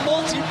 has a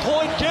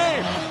multi-point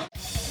game.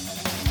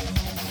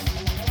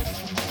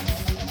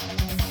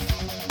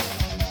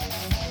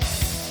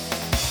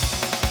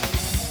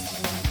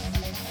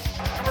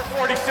 Number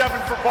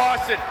 47 for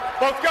Boston.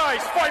 Both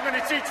guys, 5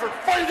 minutes each for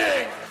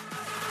fighting.